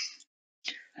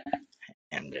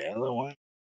 And the other one,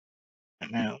 I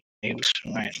don't know, maybe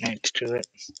some right next to it.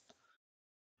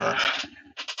 Or,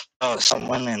 oh,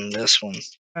 someone in this one.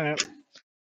 Alright.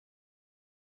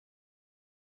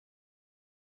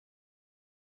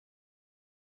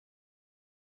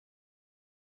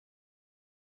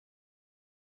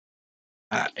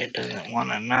 It doesn't want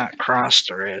to not cross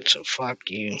thread, so fuck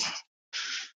you.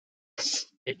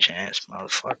 Bitch ass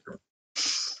motherfucker.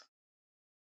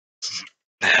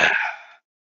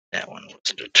 That one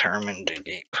was determined to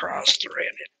get cross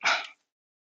threaded.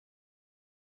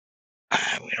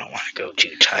 We don't want to go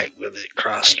too tight with it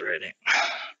cross threading.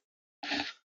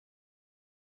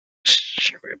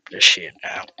 Just rip this shit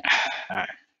out. Alright,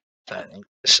 I think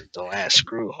this is the last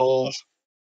screw hole.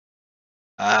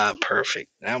 Perfect.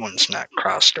 That one's not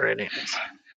cross threaded.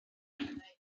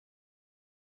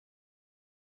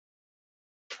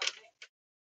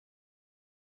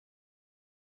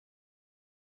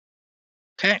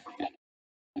 Okay.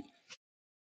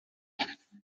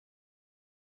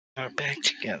 We're back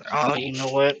together. Oh, you know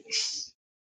what?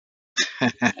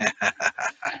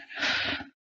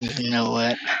 You know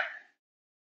what?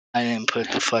 I didn't put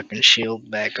the fucking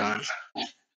shield back on.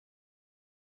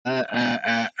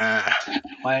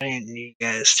 Why didn't you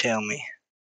guys tell me?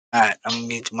 Alright, I'm gonna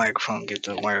mute the microphone, get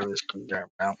the wireless screwdriver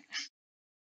out.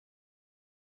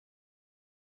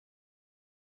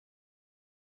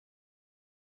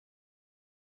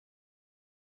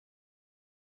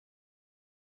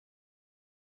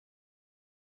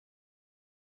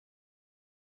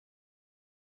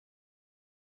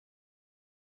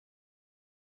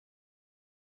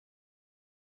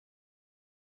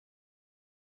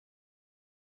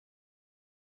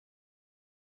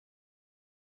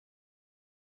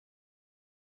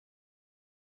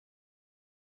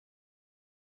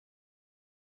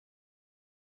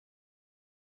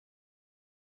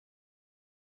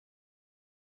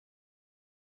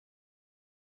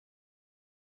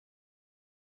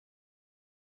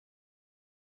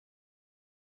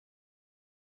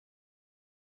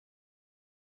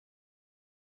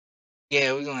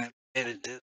 Yeah, we're gonna have to edit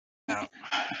this out.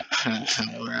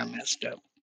 Where I messed up.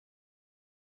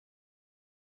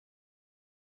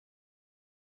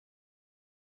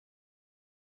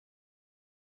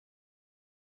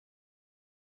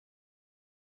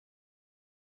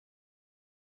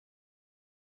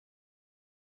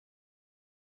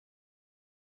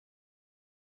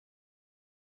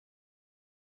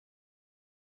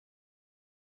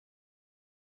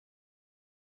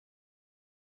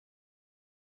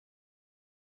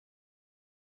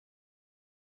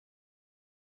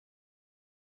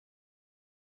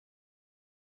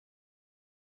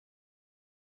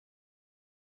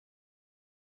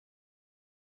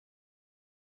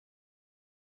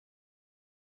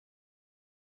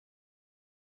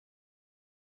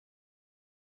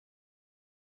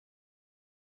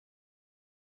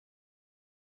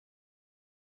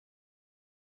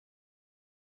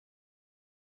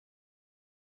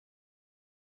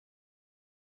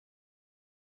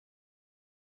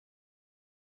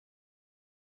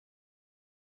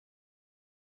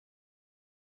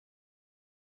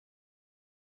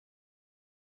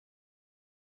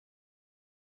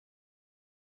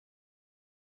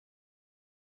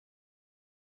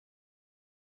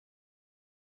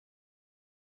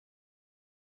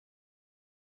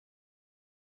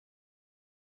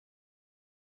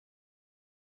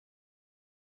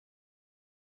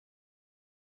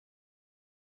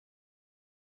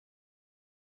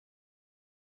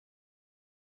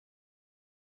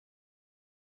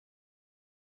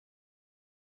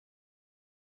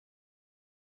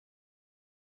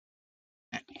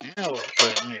 Now we're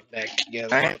putting it back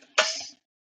together. Right?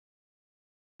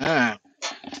 I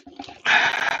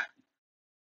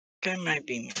might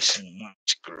be missing one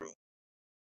screw.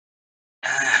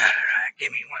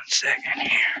 Give me 1 second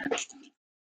here.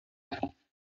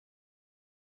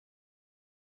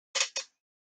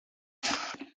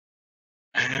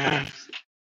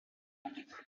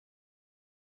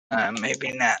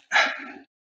 Maybe not.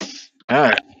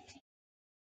 Alright.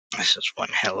 This is one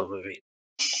hell of a video.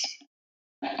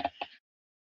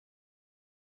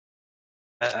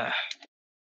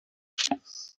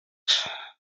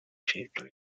 2, 3,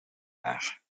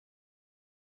 5.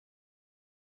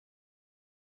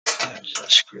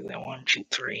 Let's screw that 1, 2,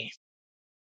 3.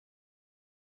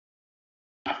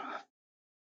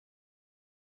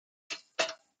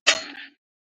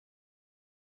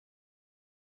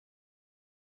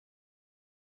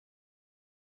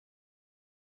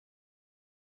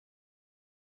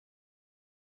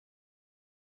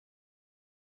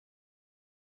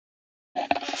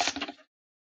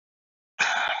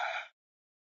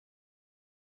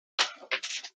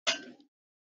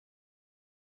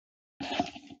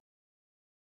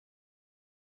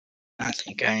 I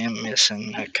think I am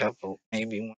missing a couple,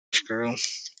 maybe one screw.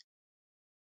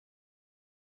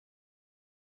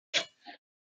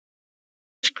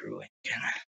 Screw ain't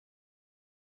gonna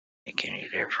make any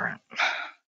difference.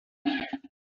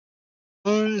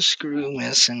 One screw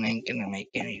missing ain't gonna make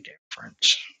any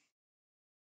difference.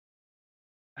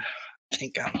 I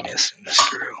think I'm missing a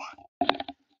screw.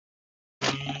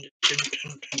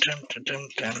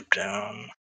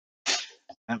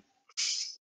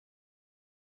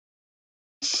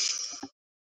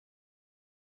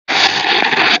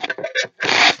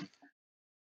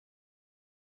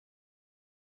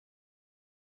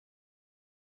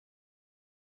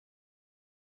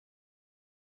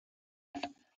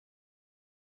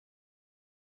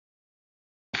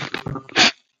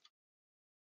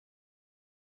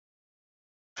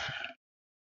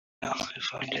 Well, if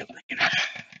I did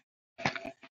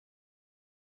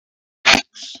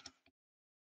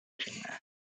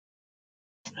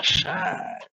the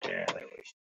side there we go.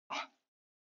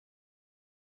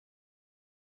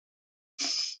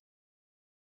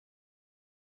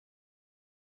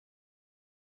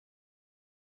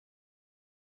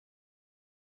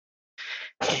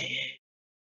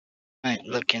 Might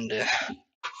look into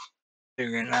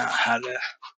figuring out how to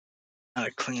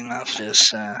clean off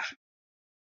this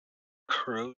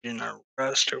corrosion or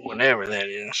rust or whatever that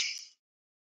is.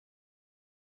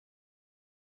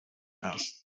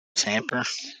 Tamper.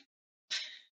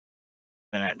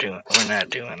 We're not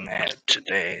doing that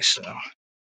today, so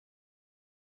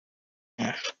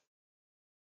yeah.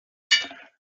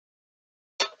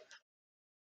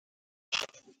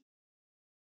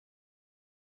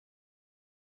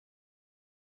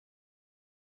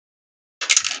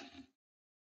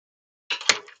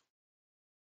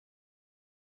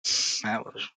 That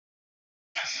was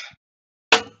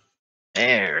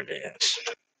there it is.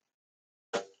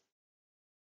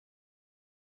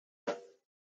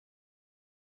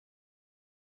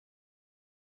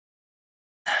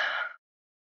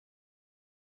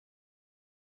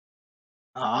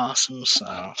 Awesome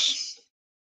sauce.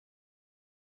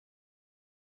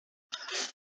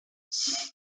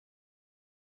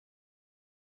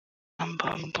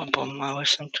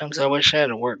 Sometimes I wish I had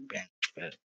a workbench,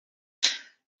 but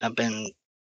I've been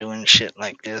doing shit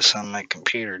like this on my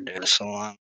computer desk so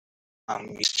long.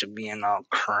 I'm used to being all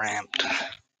cramped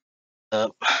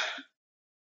up,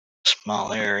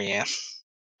 small area.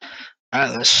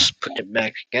 Alright, let's put it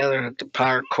back together, hook the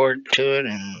power cord to it,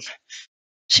 and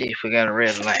see if we got a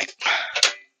red light.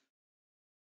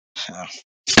 So,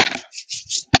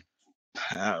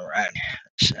 alright,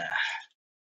 let's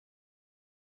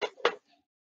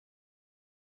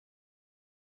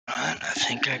I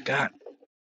think I got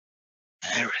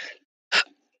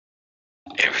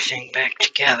everything back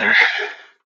together.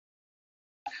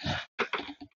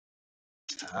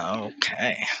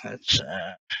 Okay, let's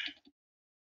hook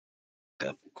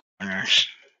up corners.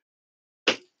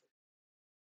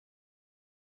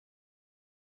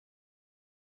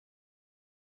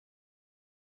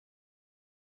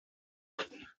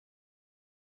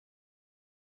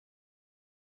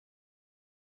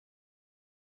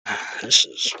 This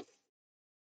is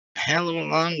a hell of a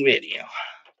long video.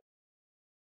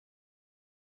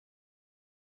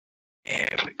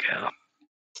 There we go.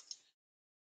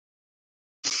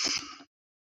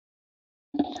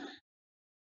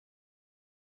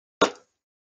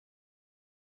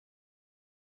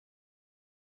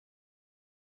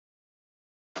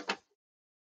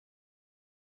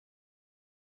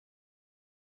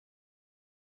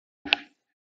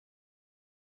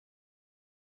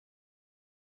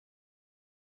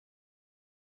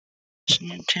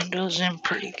 Nintendo's in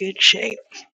pretty good shape.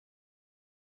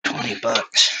 $20.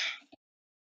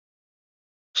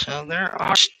 So there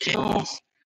are still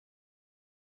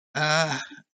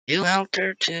deal out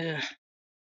there to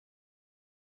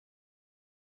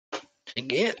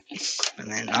get.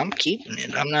 And then I'm keeping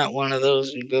it. I'm not one of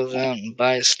those who goes out and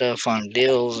buys stuff on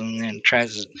deals and then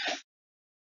tries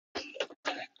to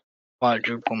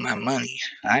quadruple my money.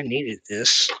 I needed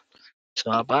this, so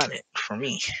I bought it for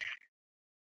me.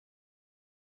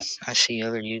 I see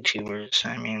other YouTubers,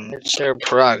 I mean, it's their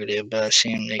prerogative, but I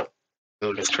see them, they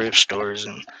go to thrift stores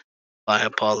and buy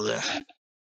up all the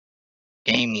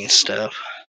gaming stuff,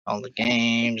 all the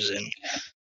games and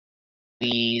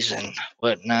Wii's and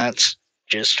whatnots,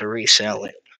 just to resell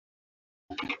it.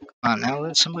 Oh, now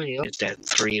let somebody else get that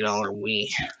 $3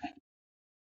 Wii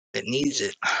that needs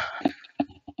it.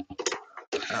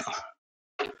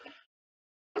 Oh,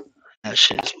 that's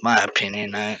just my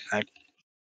opinion. I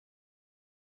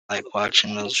like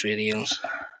watching those videos.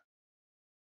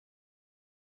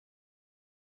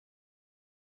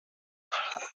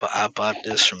 But I bought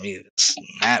this from me.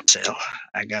 Snap sale.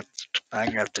 I got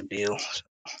the deal.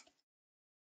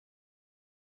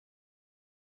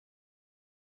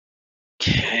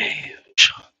 Okay.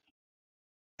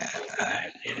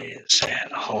 It is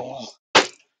that hole.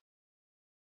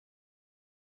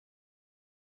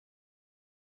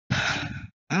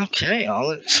 Okay, all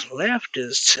that's left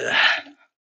is to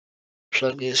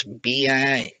plug this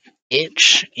BI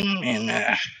itch in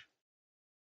and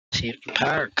see if the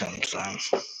power comes on.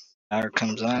 Power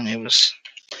comes on, it was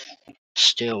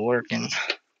still working.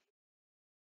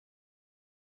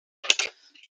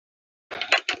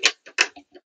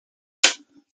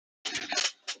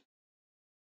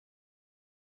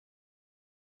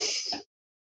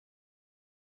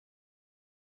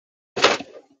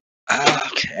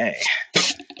 Okay.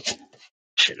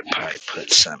 Should have probably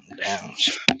put something down.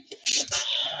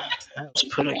 Let's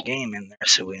put a game in there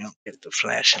so we don't get the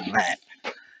flashing light.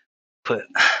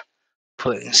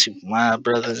 Putting Super Mario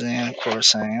Brothers in, of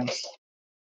course I am.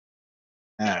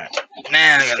 Alright,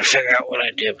 now I gotta figure out what I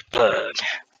did with plug.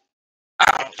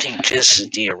 I don't think this is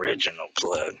the original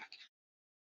plug,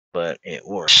 but it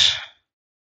works.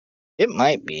 It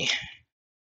might be.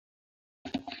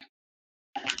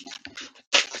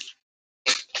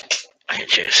 It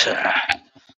just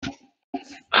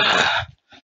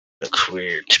looks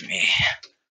weird to me.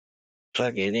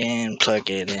 Plug it in, plug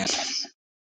it in.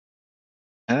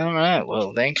 Alright,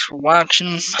 well, thanks for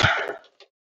watching.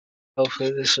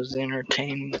 Hopefully this was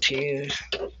entertaining to you.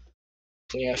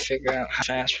 Hopefully I figure out how to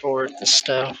fast forward the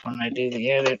stuff when I do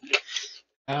the edit.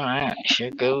 Alright,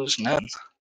 here goes nothing.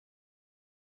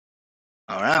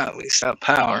 Alright, we stopped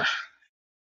power.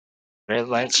 Red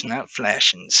light's not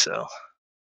flashing, so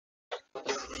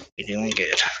we're doing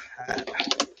good.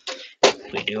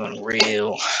 We're doing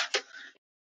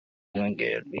doing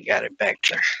good. We got it back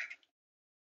there.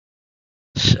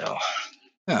 So,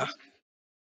 I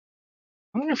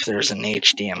wonder if there's an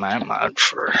HDMI mod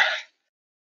for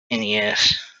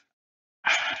NES.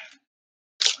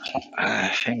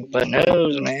 If anybody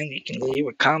knows, man, you can leave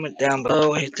a comment down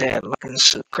below. Hit that like and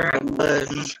subscribe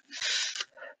button.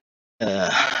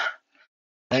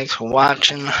 Thanks for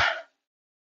watching.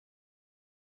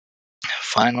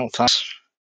 Final thoughts.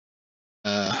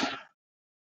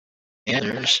 Yeah,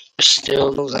 there's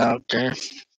still those out there,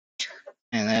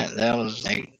 and that was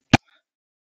a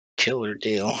killer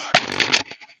deal.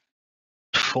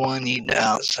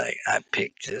 $20. I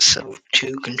picked this up with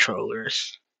 2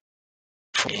 controllers,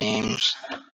 4 games,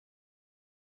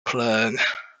 plug.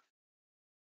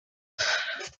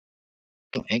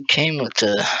 It came with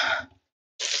the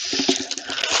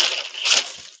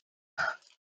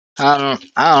I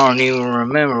don't even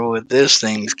remember what this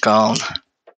thing's called.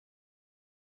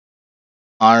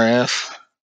 RF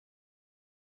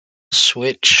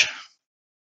switch.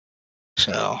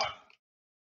 So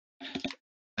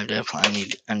I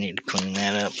need to clean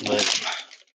that up, but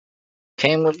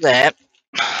came with that.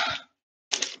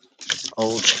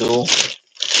 Old school.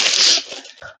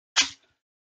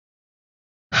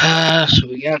 So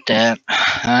we got that.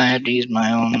 I had to use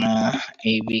my own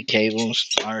AV cables,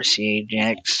 RCA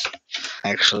jacks.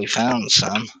 Actually found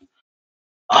some.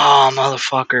 Oh,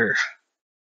 motherfucker.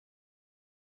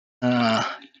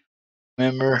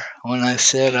 Remember when I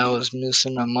said I was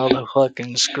missing a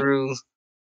motherfucking screw?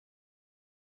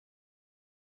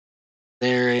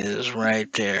 There it is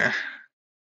right there.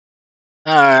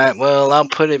 Alright, well, I'll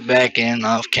put it back in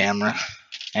off camera.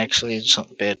 Actually, it's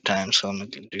bedtime, so I'm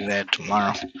going to do that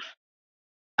tomorrow.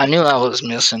 I knew I was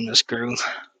missing the screw.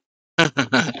 And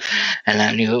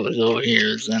I knew it was over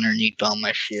here. It's underneath all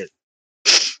my shit.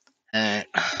 And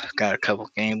got a couple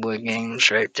Game Boy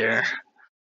games right there.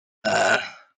 Uh,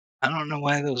 I don't know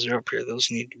why those are up here.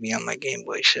 Those need to be on my Game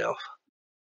Boy shelf.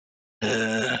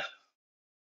 Bunch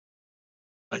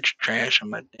of trash on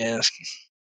my desk.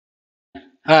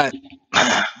 Alright.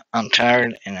 I'm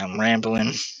tired and I'm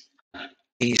rambling.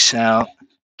 Peace out.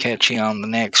 Catch you on the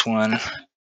next one.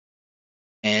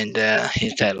 And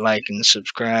hit that like and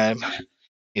subscribe.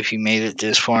 If you made it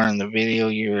this far in the video,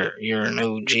 you're an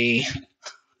OG.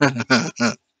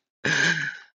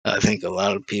 I think a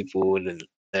lot of people would have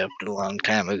left a long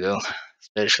time ago,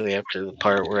 especially after the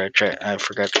part where I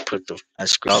forgot to put I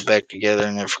screwed all back together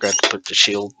and I forgot to put the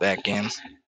shield back in.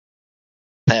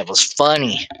 That was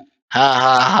funny. Ha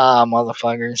ha ha,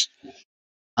 motherfuckers.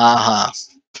 Ha ha.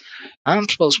 I'm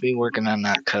supposed to be working on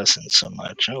not cussing so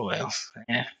much. Oh well.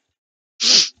 Yeah.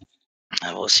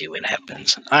 We'll see what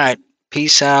happens. Alright.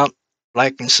 Peace out.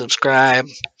 Like and subscribe.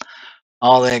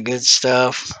 All that good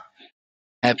stuff.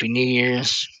 Happy New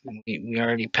Year's. We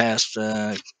already passed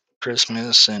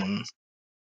Christmas and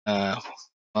well,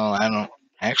 I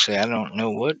don't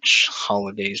know which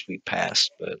holidays we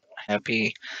passed, but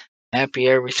happy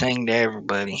everything to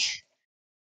everybody.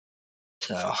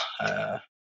 So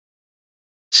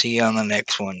see you on the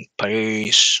next one.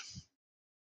 Peace.